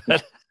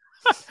 but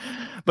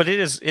but it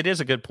is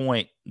a good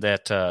point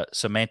that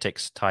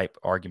semantics type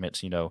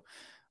arguments.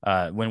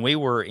 When we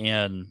were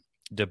in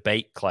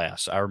debate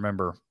class, I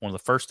remember one of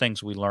the first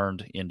things we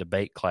learned in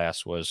debate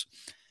class was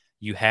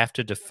you have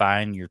to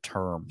define your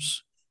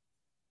terms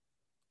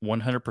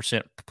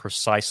 100%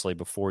 precisely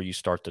before you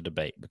start the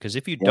debate. Because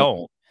if you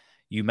don't,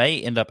 you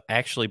may end up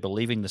actually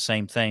believing the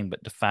same thing,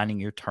 but defining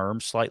your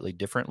terms slightly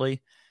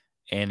differently.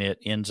 And it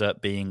ends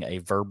up being a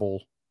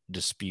verbal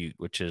dispute,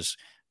 which is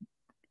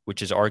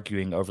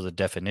arguing over the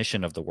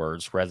definition of the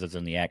words rather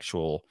than the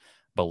actual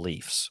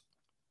beliefs.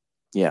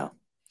 Yeah.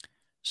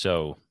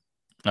 So,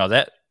 no,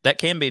 that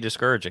can be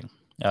discouraging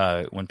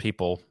when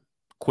people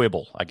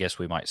quibble, I guess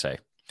we might say.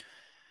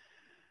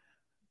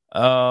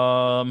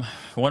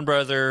 One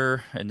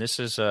brother, and this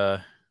is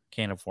a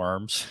can of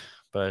worms,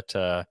 but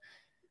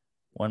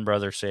one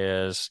brother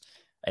says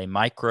a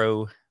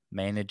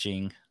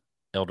micro-managing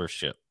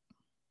eldership.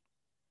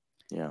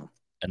 Yeah.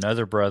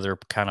 Another brother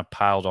kind of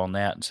piled on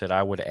that and said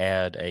I would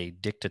add a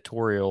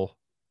dictatorial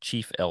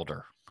chief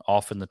elder.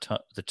 Often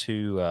the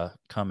two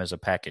come as a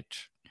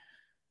package.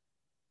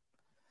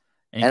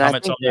 Any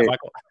comments on that,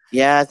 Michael?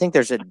 Yeah, I think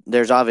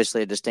there's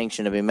obviously a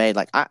distinction to be made.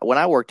 Like when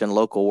I worked in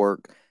local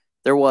work,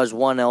 there was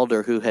one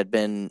elder who had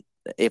been,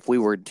 if we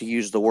were to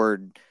use the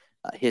word,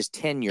 his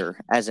tenure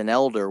as an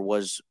elder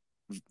was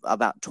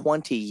about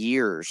 20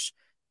 years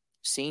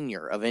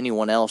senior of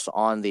anyone else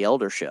on the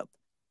eldership.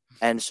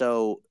 And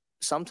so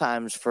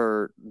sometimes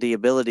for the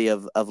ability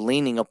of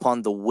leaning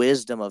upon the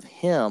wisdom of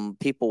him,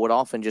 people would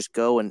often just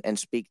go and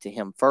speak to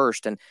him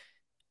first. And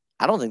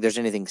I don't think there's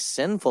anything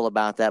sinful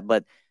about that,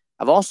 but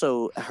I've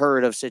also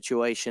heard of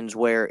situations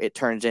where it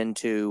turns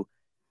into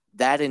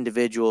that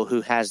individual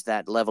who has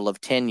that level of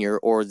tenure,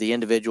 or the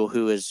individual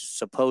who is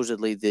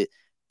supposedly the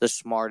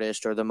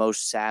smartest or the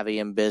most savvy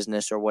in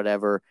business or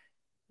whatever,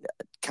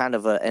 kind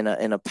of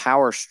in a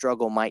power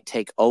struggle might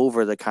take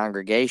over the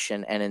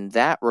congregation. And in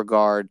that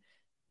regard,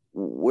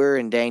 we're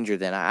in danger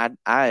then.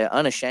 I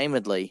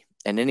unashamedly,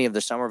 and any of the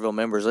Somerville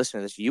members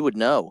listening to this, you would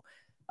know,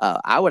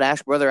 I would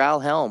ask Brother Al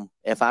Helm,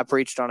 if I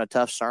preached on a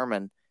tough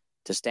sermon,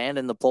 to stand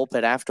in the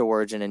pulpit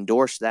afterwards and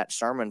endorse that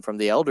sermon from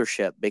the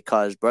eldership,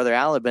 because Brother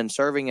Al had been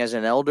serving as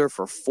an elder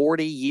for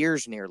 40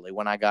 years nearly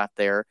when I got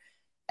there,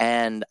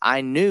 and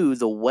I knew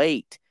the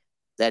weight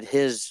that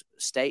his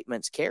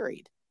statements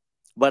carried.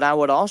 But I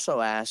would also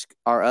ask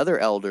our other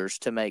elders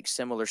to make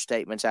similar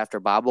statements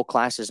after Bible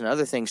classes and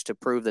other things to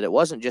prove that it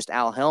wasn't just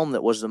Al Helm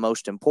that was the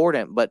most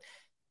important, but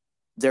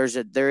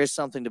there is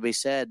something to be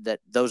said that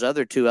those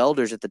other two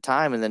elders at the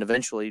time, and then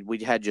eventually we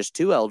had just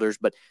two elders,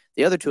 but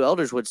the other two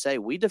elders would say,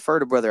 we defer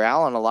to Brother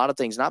Al on a lot of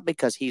things, not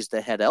because he's the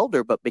head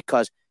elder, but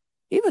because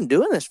he's been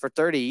doing this for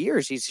 30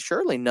 years. He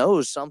surely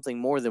knows something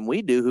more than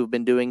we do, who've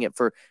been doing it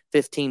for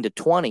 15 to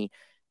 20,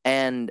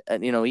 and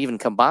even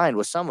combined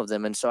with some of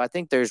them. And so I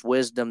think there's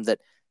wisdom that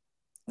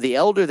the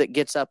elder that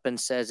gets up and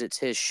says it's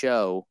his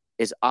show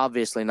is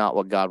obviously not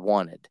what God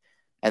wanted.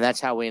 And that's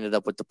how we ended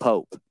up with the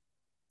Pope.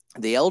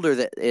 The elder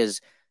that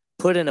is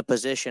put in a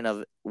position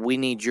of, we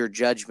need your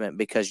judgment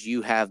because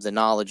you have the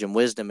knowledge and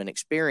wisdom and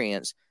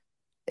experience,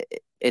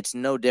 it's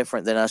no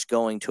different than us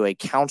going to a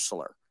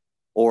counselor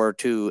or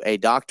to a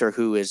doctor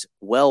who is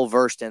well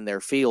versed in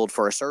their field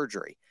for a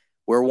surgery.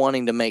 We're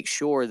wanting to make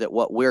sure that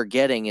what we're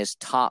getting is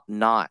top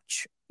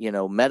notch,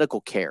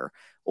 medical care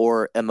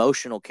or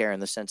emotional care in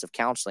the sense of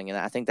counseling. And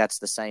I think that's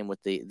the same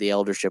with the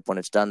eldership when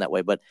it's done that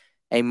way. But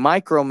a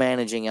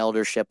micromanaging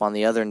eldership on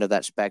the other end of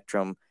that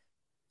spectrum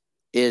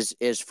is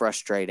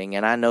frustrating.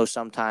 And I know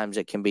sometimes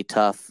it can be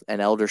tough. An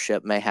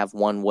eldership may have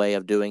one way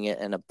of doing it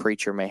and a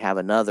preacher may have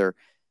another,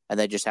 and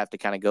they just have to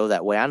kind of go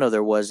that way. I know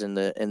there was in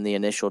the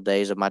initial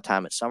days of my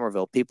time at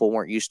Somerville, people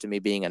weren't used to me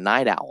being a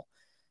night owl.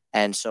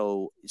 And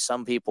so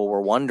some people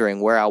were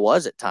wondering where I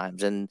was at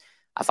times. And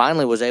I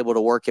finally was able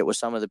to work it with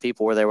some of the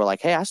people where they were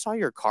like, hey, I saw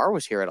your car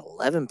was here at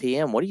 11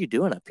 p.m. What are you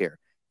doing up here?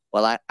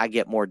 Well, I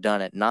get more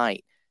done at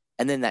night.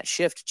 And then that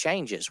shift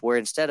changes where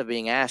instead of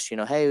being asked,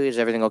 hey, is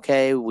everything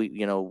okay?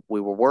 We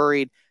were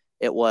worried.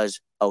 It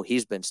was, oh,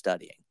 he's been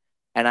studying.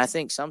 And I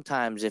think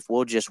sometimes if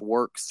we'll just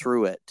work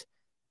through it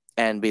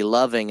and be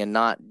loving and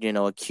not,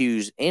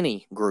 accuse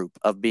any group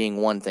of being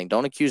one thing.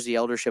 Don't accuse the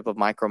eldership of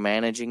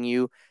micromanaging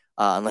you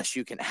unless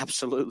you can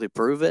absolutely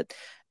prove it.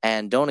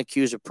 And don't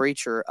accuse a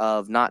preacher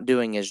of not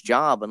doing his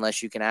job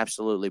unless you can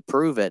absolutely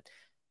prove it.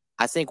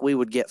 I think we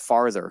would get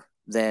farther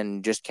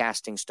than just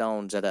casting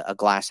stones at a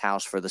glass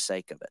house for the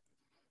sake of it.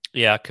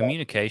 Yeah,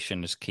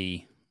 communication is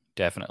key,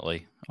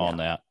 definitely, on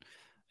that.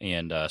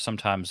 And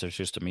sometimes there's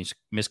just a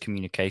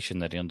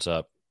miscommunication that ends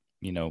up,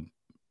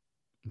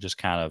 just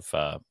kind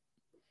of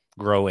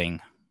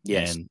growing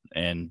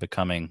and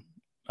becoming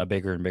a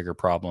bigger and bigger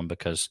problem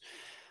because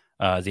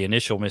the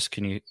initial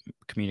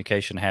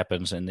miscommunication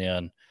happens and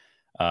then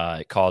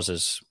it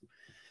causes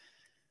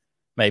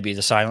maybe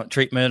the silent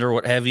treatment or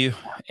what have you.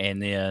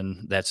 And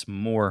then that's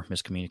more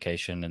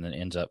miscommunication and then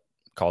ends up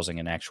causing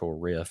an actual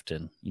rift.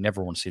 And you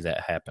never want to see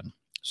that happen.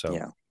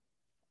 So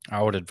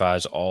I would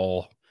advise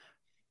all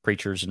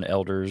preachers and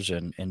elders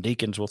and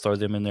deacons, we'll throw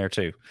them in there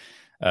too,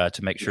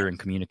 to make sure and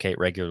communicate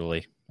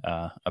regularly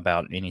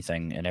about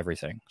anything and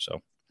everything.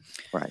 So,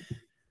 right.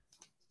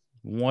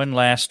 One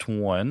last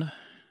one,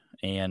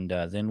 and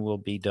then we'll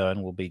be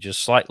done. We'll be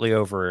just slightly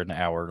over an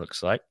hour,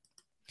 looks like.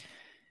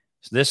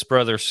 So this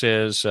brother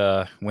says,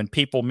 when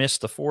people miss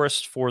the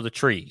forest for the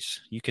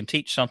trees, you can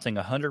teach something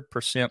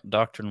 100%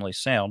 doctrinally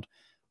sound,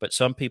 but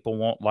some people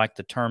won't like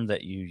the term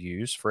that you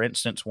use. For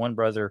instance, one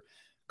brother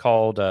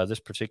called this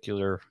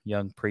particular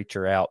young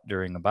preacher out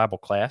during a Bible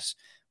class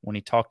when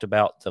he talked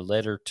about the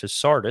letter to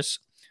Sardis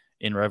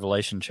in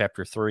Revelation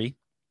chapter 3,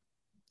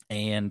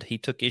 and he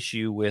took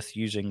issue with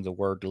using the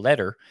word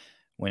letter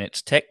when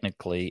it's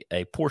technically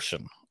a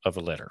portion of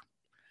a letter.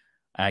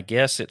 I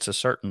guess it's a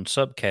certain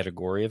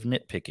subcategory of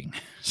nitpicking.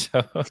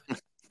 So,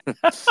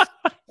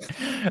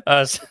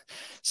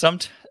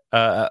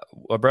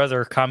 a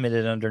brother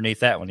commented underneath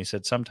that one. He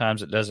said,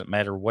 sometimes it doesn't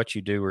matter what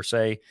you do or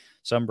say.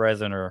 Some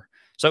brethren are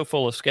so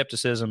full of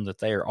skepticism that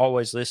they are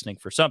always listening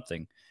for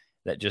something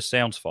that just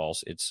sounds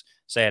false. It's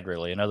sad,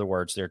 really. In other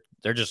words,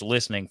 they're just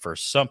listening for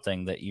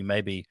something that you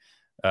maybe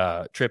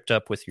tripped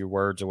up with your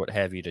words or what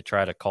have you to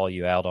try to call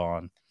you out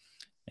on.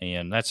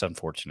 And that's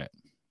unfortunate.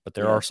 But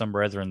there are some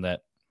brethren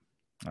that,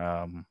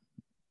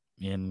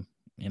 in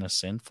a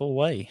sinful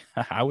way,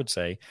 I would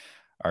say,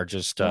 are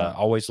just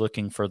always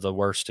looking for the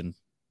worst in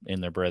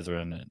their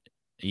brethren,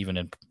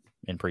 even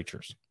in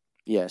preachers.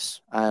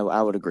 Yes,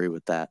 I would agree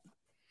with that.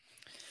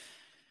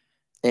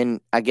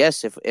 And I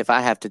guess if I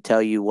have to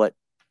tell you what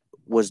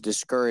was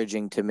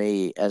discouraging to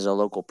me as a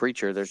local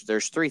preacher,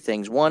 there's three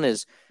things. One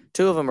is,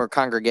 two of them are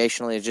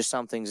congregationally, it's just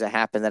some things that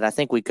happen that I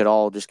think we could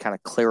all just kind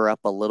of clear up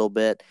a little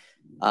bit.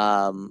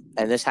 And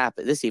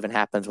this even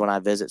happens when I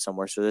visit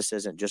somewhere. So this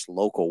isn't just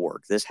local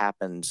work. This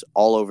happens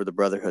all over the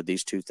brotherhood,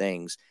 these two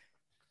things.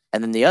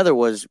 And then the other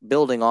was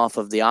building off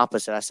of the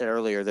opposite. I said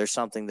earlier, there's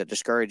something that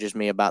discourages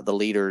me about the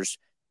leaders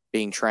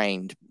being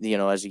trained,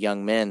 as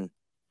young men.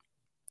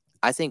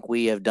 I think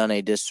we have done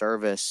a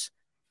disservice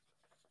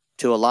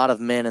to a lot of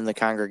men in the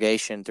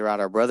congregation throughout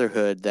our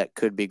brotherhood that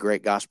could be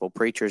great gospel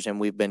preachers, and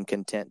we've been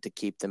content to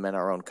keep them in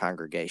our own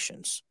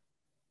congregations.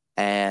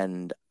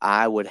 And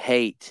I would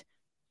hate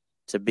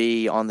to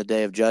be on the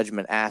day of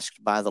judgment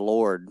asked by the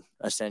Lord,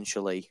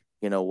 essentially,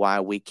 why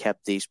we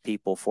kept these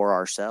people for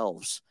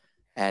ourselves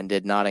and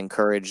did not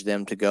encourage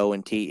them to go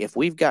and teach. If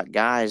we've got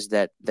guys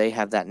that they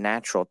have that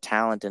natural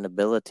talent and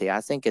ability,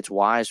 I think it's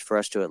wise for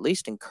us to at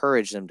least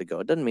encourage them to go.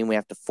 It doesn't mean we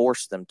have to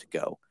force them to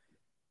go.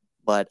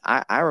 But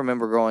I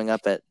remember growing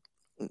up at,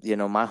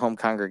 my home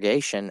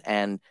congregation,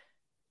 and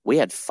we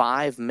had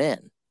 5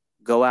 men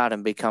go out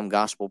and become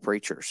gospel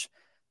preachers.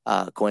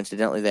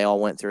 Coincidentally, they all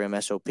went through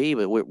MSOP,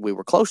 but we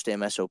were close to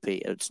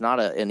MSOP. It's not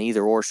an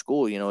either or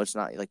school. It's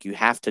not like you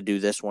have to do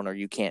this one or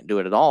you can't do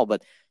it at all.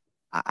 But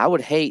I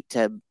would hate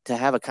to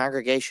have a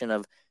congregation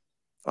of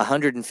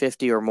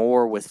 150 or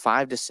more with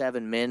 5 to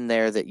 7 men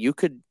there that you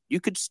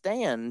could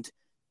stand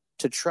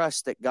to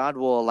trust that God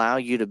will allow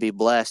you to be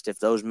blessed if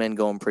those men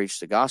go and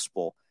preach the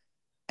gospel.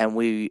 And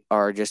we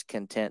are just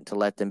content to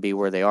let them be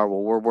where they are.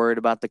 Well, we're worried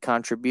about the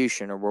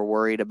contribution, or we're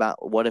worried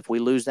about what if we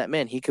lose that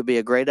man? He could be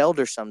a great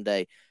elder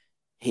someday.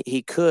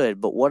 He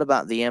could, but what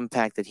about the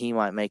impact that he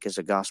might make as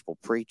a gospel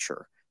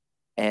preacher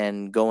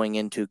and going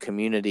into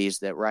communities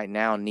that right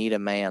now need a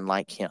man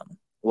like him?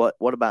 What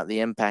about the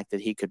impact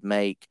that he could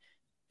make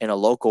in a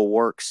local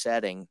work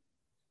setting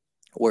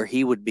where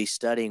he would be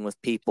studying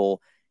with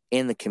people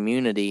in the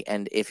community?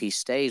 And if he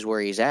stays where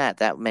he's at,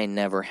 that may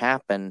never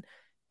happen.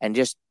 And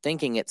just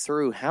thinking it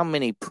through, how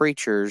many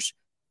preachers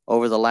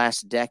over the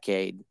last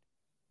decade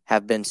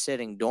have been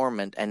sitting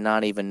dormant and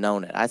not even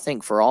known it? I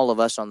think for all of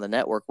us on the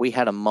network, we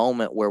had a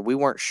moment where we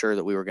weren't sure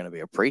that we were going to be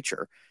a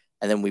preacher.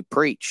 And then we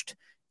preached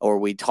or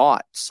we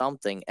taught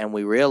something, and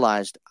we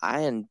realized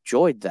I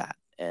enjoyed that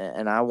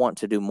and I want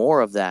to do more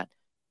of that.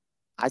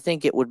 I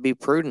think it would be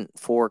prudent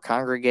for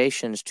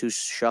congregations to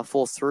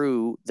shuffle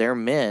through their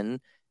men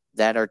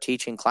that are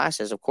teaching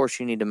classes. Of course,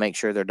 you need to make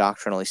sure they're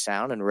doctrinally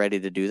sound and ready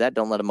to do that.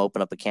 Don't let them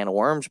open up a can of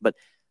worms, but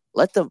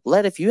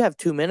if you have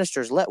 2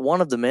 ministers, let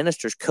one of the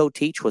ministers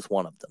co-teach with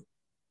one of them.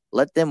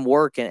 Let them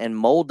work and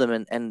mold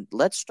them, and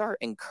let's start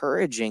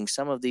encouraging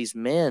some of these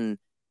men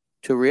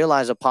to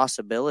realize a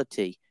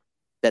possibility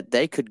that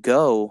they could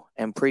go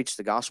and preach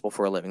the gospel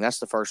for a living. That's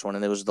the first one,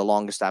 and it was the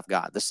longest I've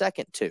got. The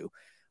second 2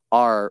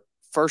 are,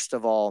 first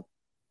of all,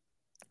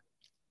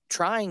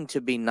 trying to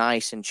be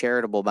nice and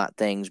charitable about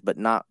things, but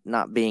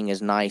not being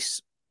as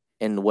nice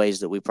in the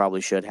ways that we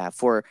probably should have.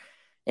 For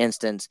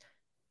instance,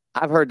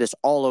 I've heard this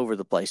all over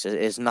the place.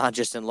 It's not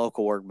just in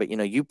local work, but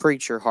you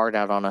preach your heart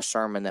out on a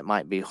sermon that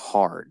might be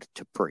hard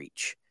to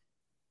preach,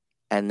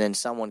 and then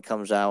someone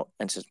comes out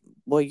and says,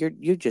 "Boy,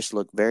 you just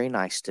look very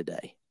nice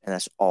today," and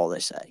that's all they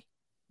say.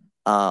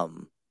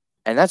 And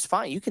that's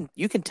fine.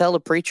 You can tell a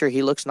preacher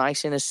he looks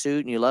nice in his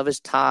suit and you love his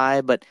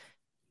tie, but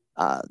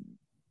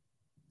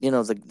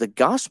the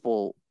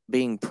gospel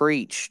being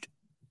preached,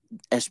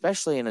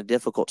 especially in a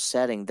difficult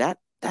setting, that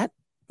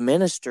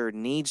minister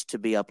needs to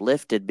be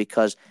uplifted,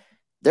 because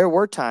there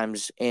were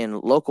times in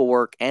local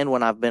work and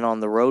when I've been on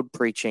the road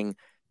preaching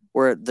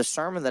where the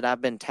sermon that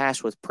I've been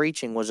tasked with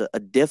preaching was a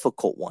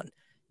difficult one,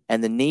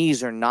 and the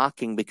knees are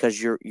knocking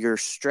because you're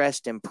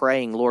stressed and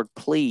praying, Lord,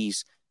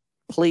 please,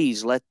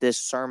 please let this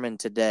sermon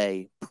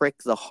today prick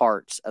the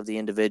hearts of the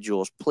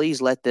individuals.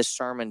 Please let this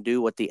sermon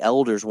do what the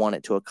elders want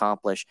it to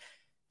accomplish.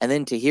 And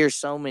then to hear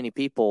so many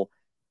people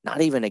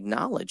not even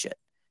acknowledge it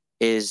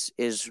is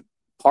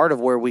part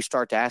of where we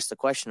start to ask the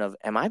question of,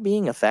 am I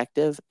being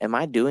effective? Am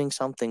I doing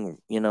something,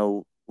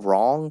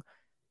 wrong?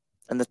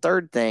 And the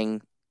third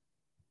thing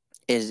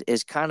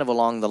is kind of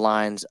along the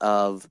lines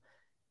of,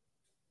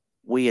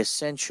 we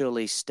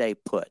essentially stay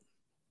put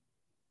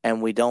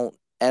and we don't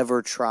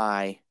ever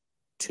try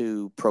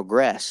to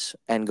progress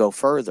and go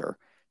further.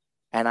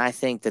 And I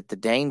think that the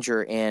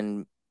danger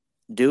in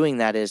doing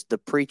that is the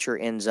preacher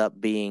ends up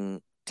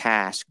being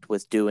tasked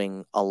with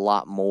doing a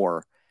lot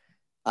more.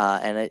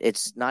 And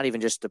it's not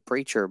even just the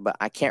preacher, but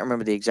I can't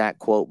remember the exact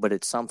quote, but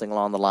it's something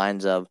along the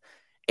lines of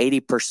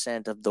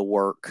 80% of the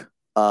work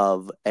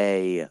of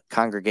a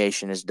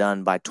congregation is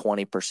done by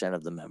 20%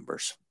 of the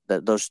members.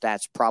 Those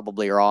stats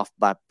probably are off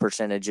by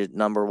percentage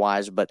number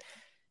wise, but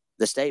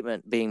the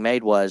statement being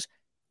made was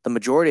the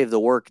majority of the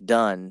work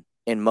done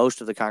in most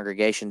of the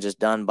congregations is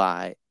done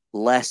by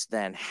less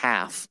than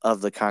half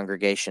of the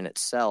congregation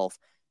itself.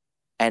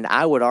 And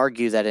I would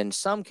argue that in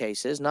some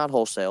cases, not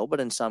wholesale, but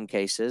in some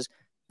cases,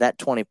 that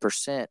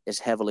 20% is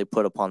heavily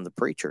put upon the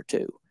preacher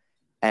too,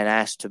 and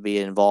asked to be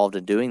involved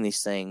in doing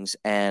these things.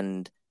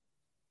 And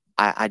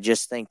I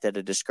just think that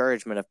a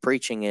discouragement of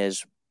preaching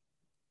is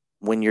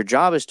when your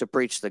job is to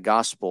preach the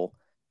gospel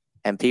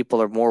and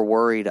people are more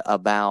worried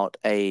about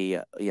a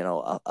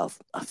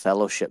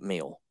fellowship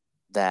meal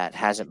that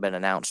hasn't been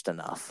announced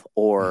enough,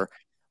 or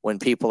when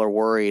people are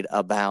worried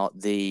about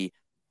the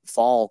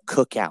fall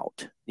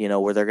cookout,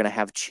 where they're going to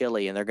have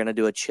chili and they're going to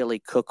do a chili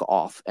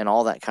cook-off and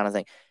all that kind of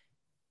thing.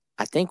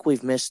 I think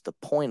we've missed the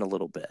point a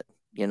little bit,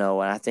 and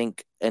I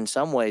think in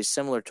some ways,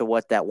 similar to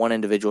what that one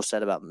individual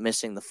said about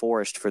missing the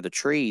forest for the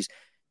trees,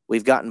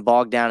 we've gotten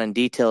bogged down in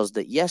details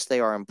that, yes, they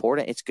are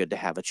important. It's good to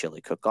have a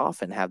chili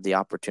cook-off and have the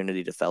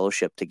opportunity to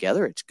fellowship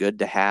together. It's good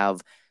to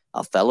have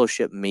a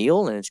fellowship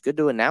meal, and it's good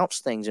to announce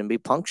things and be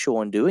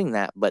punctual in doing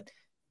that. But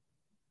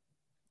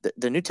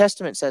the New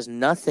Testament says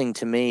nothing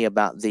to me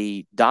about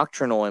the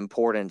doctrinal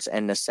importance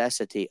and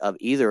necessity of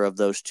either of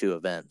those two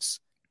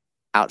events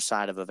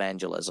outside of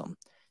evangelism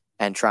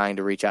and trying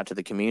to reach out to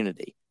the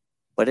community.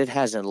 But it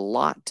has a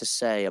lot to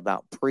say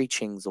about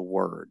preaching the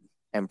word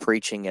and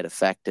preaching it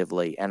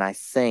effectively. And I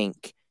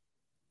think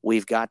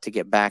we've got to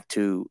get back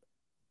to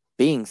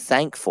being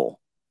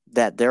thankful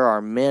that there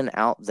are men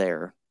out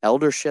there,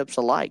 elderships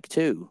alike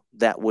too,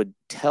 that would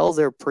tell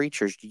their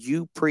preachers,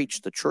 you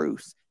preach the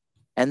truth.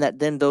 And that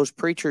then those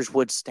preachers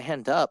would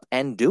stand up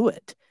and do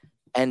it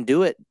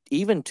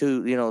even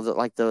to,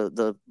 like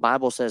the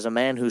Bible says, a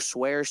man who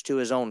swears to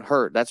his own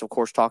hurt. That's, of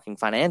course, talking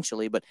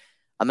financially, but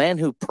a man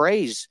who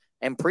prays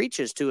and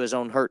preaches to his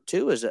own hurt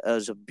too is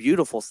a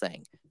beautiful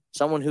thing.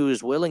 Someone who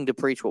is willing to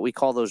preach what we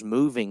call those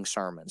moving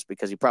sermons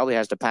because he probably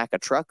has to pack a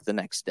truck the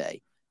next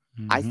day.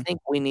 Mm-hmm. I think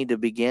we need to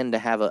begin to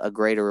have a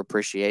greater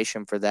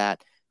appreciation for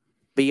that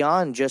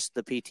beyond just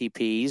the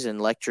PTPs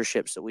and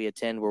lectureships that we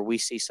attend where we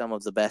see some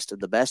of the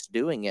best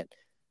doing it.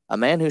 A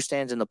man who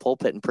stands in the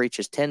pulpit and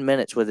preaches 10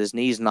 minutes with his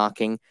knees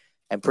knocking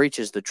and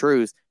preaches the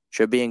truth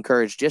should be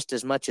encouraged just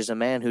as much as a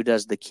man who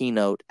does the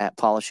keynote at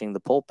polishing the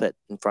pulpit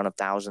in front of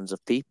thousands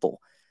of people.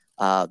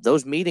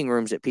 Those meeting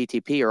rooms at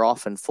PTP are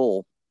often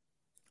full,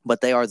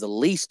 but they are the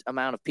least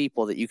amount of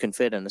people that you can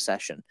fit in a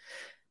session.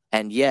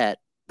 And yet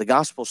the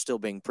gospel is still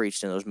being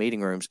preached in those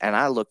meeting rooms. And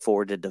I look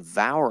forward to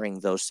devouring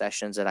those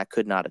sessions that I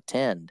could not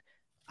attend.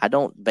 I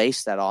don't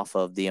base that off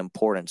of the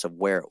importance of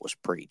where it was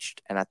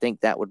preached. And I think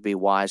that would be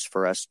wise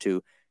for us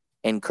to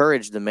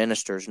encourage the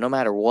ministers, no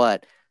matter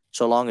what,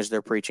 so long as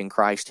they're preaching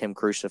Christ, him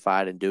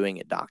crucified, and doing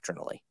it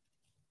doctrinally.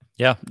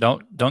 Yeah,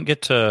 don't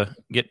get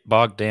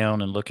bogged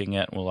down and looking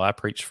at, well, I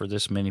preach for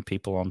this many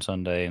people on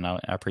Sunday, and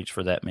I preach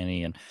for that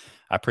many, and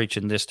I preach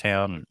in this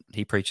town, and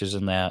he preaches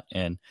in that,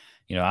 and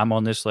I'm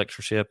on this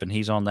lectureship, and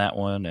he's on that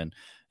one, and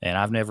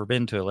I've never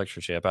been to a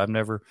lectureship, I've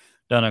never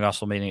done a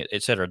gospel meeting,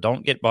 etc.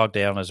 Don't get bogged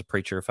down as a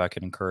preacher. If I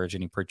can encourage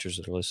any preachers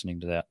that are listening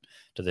to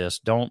this,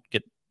 don't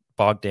get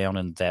bogged down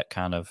in that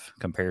kind of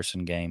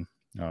comparison game.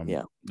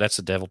 That's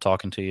the devil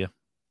talking to you.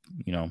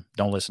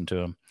 Don't listen to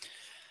him.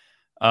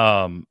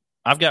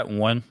 I've got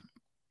one,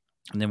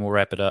 and then we'll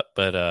wrap it up.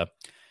 But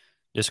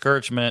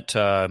discouragement,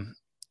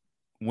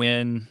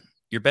 when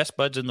you're best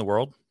buds in the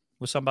world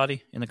with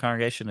somebody in the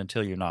congregation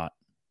until you're not,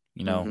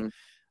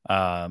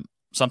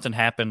 something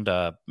happened.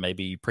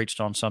 Maybe you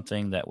preached on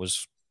something that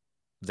was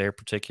their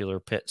particular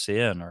pet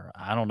sin, or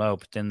I don't know.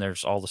 But then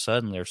there's all of a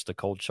sudden there's the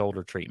cold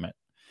shoulder treatment.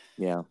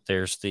 Yeah.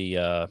 There's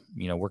the,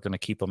 we're going to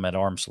keep them at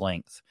arm's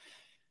length.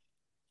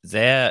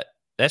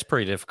 That's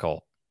pretty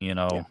difficult,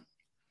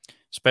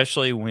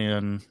 especially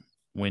when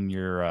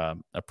you're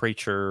a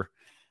preacher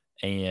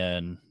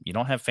and you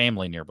don't have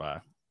family nearby,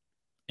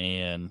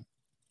 and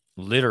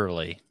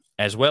literally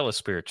as well as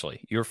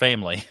spiritually. Your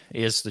family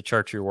is the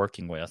church you're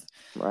working with.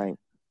 Right.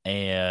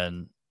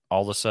 And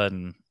all of a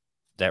sudden,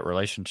 that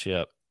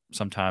relationship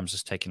sometimes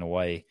is taken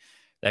away.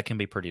 That can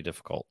be pretty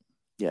difficult.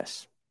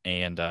 Yes.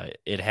 And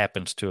it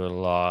happens to a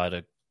lot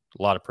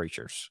of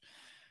preachers.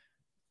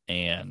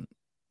 And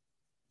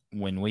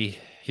when we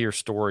hear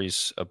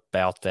stories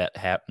about that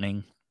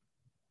happening,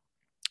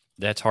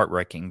 that's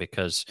heartbreaking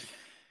because,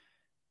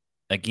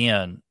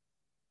 again,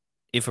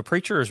 if a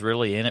preacher is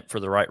really in it for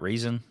the right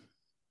reason,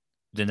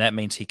 then that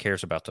means he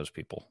cares about those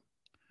people.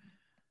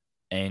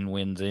 And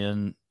when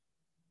then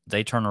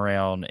they turn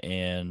around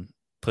and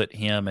put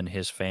him and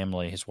his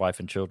family, his wife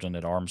and children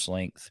at arm's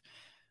length,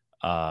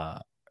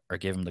 or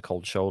give him the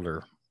cold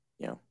shoulder,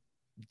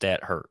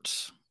 that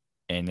hurts.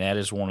 And that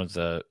is one of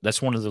the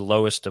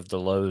lowest of the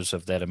lows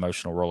of that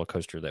emotional roller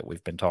coaster that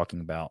we've been talking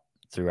about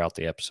throughout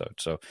the episode.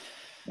 So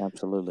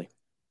absolutely.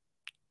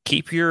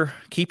 Keep your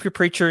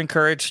preacher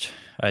encouraged.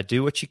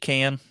 Do what you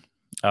can.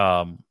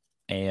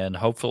 And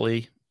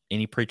hopefully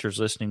any preachers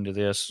listening to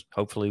this,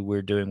 hopefully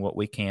we're doing what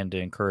we can to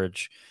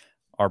encourage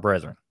our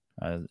brethren,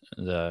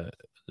 the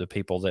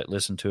people that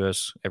listen to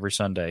us every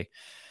Sunday,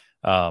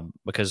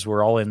 because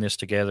we're all in this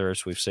together,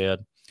 as we've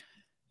said,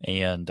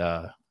 and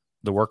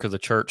the work of the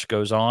church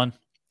goes on,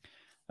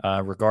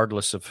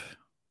 regardless of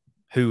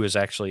who is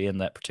actually in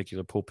that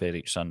particular pulpit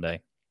each Sunday.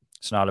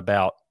 It's not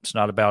about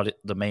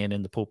the man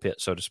in the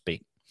pulpit, so to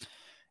speak.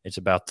 It's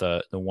about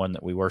the one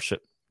that we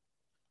worship,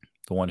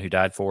 the one who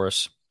died for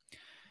us,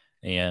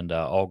 and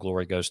all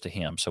glory goes to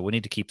him. So we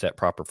need to keep that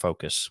proper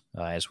focus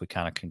as we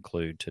kind of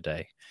conclude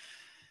today.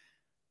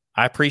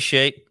 I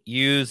appreciate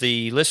you,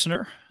 the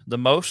listener, the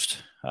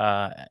most.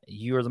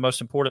 You are the most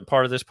important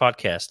part of this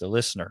podcast, the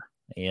listener.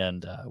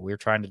 And we're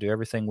trying to do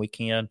everything we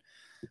can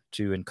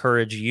to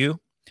encourage you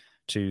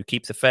to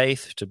keep the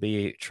faith, to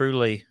be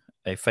truly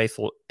a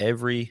faithful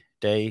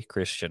everyday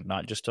Christian,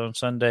 not just on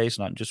Sundays,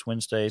 not just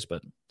Wednesdays,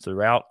 but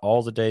throughout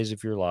all the days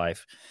of your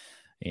life.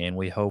 And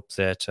we hope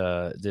that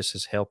this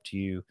has helped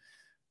you,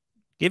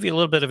 give you a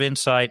little bit of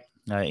insight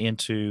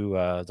into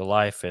the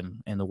life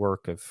and the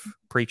work of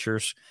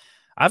preachers.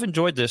 I've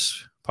enjoyed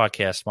this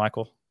podcast,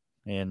 Michael,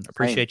 and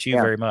appreciate you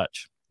very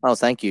much. Oh,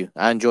 thank you.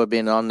 I enjoy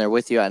being on there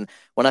with you. And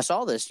when I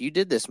saw this, you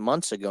did this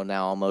months ago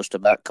now, almost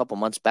about a couple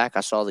months back. I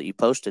saw that you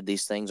posted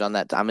these things on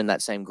that. I'm in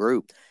that same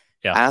group.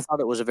 Yeah. I thought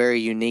it was a very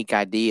unique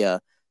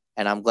idea,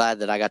 and I'm glad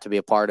that I got to be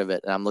a part of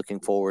it. And I'm looking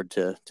forward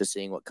to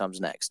seeing what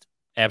comes next.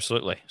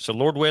 Absolutely. So,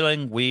 Lord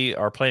willing, we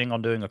are planning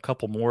on doing a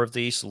couple more of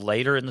these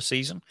later in the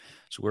season.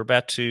 So we're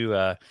about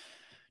to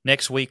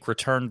next week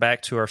return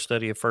back to our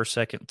study of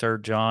 1st, 2nd,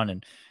 3rd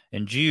John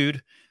and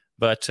Jude.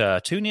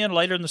 But tune in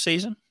later in the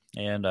season.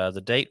 And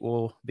the date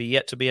will be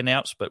yet to be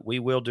announced, but we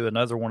will do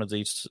another one of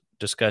these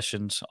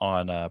discussions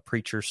on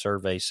Preacher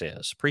Survey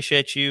Says.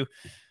 Appreciate you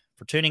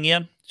for tuning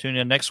in. Tune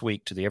in next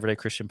week to the Everyday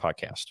Christian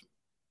Podcast.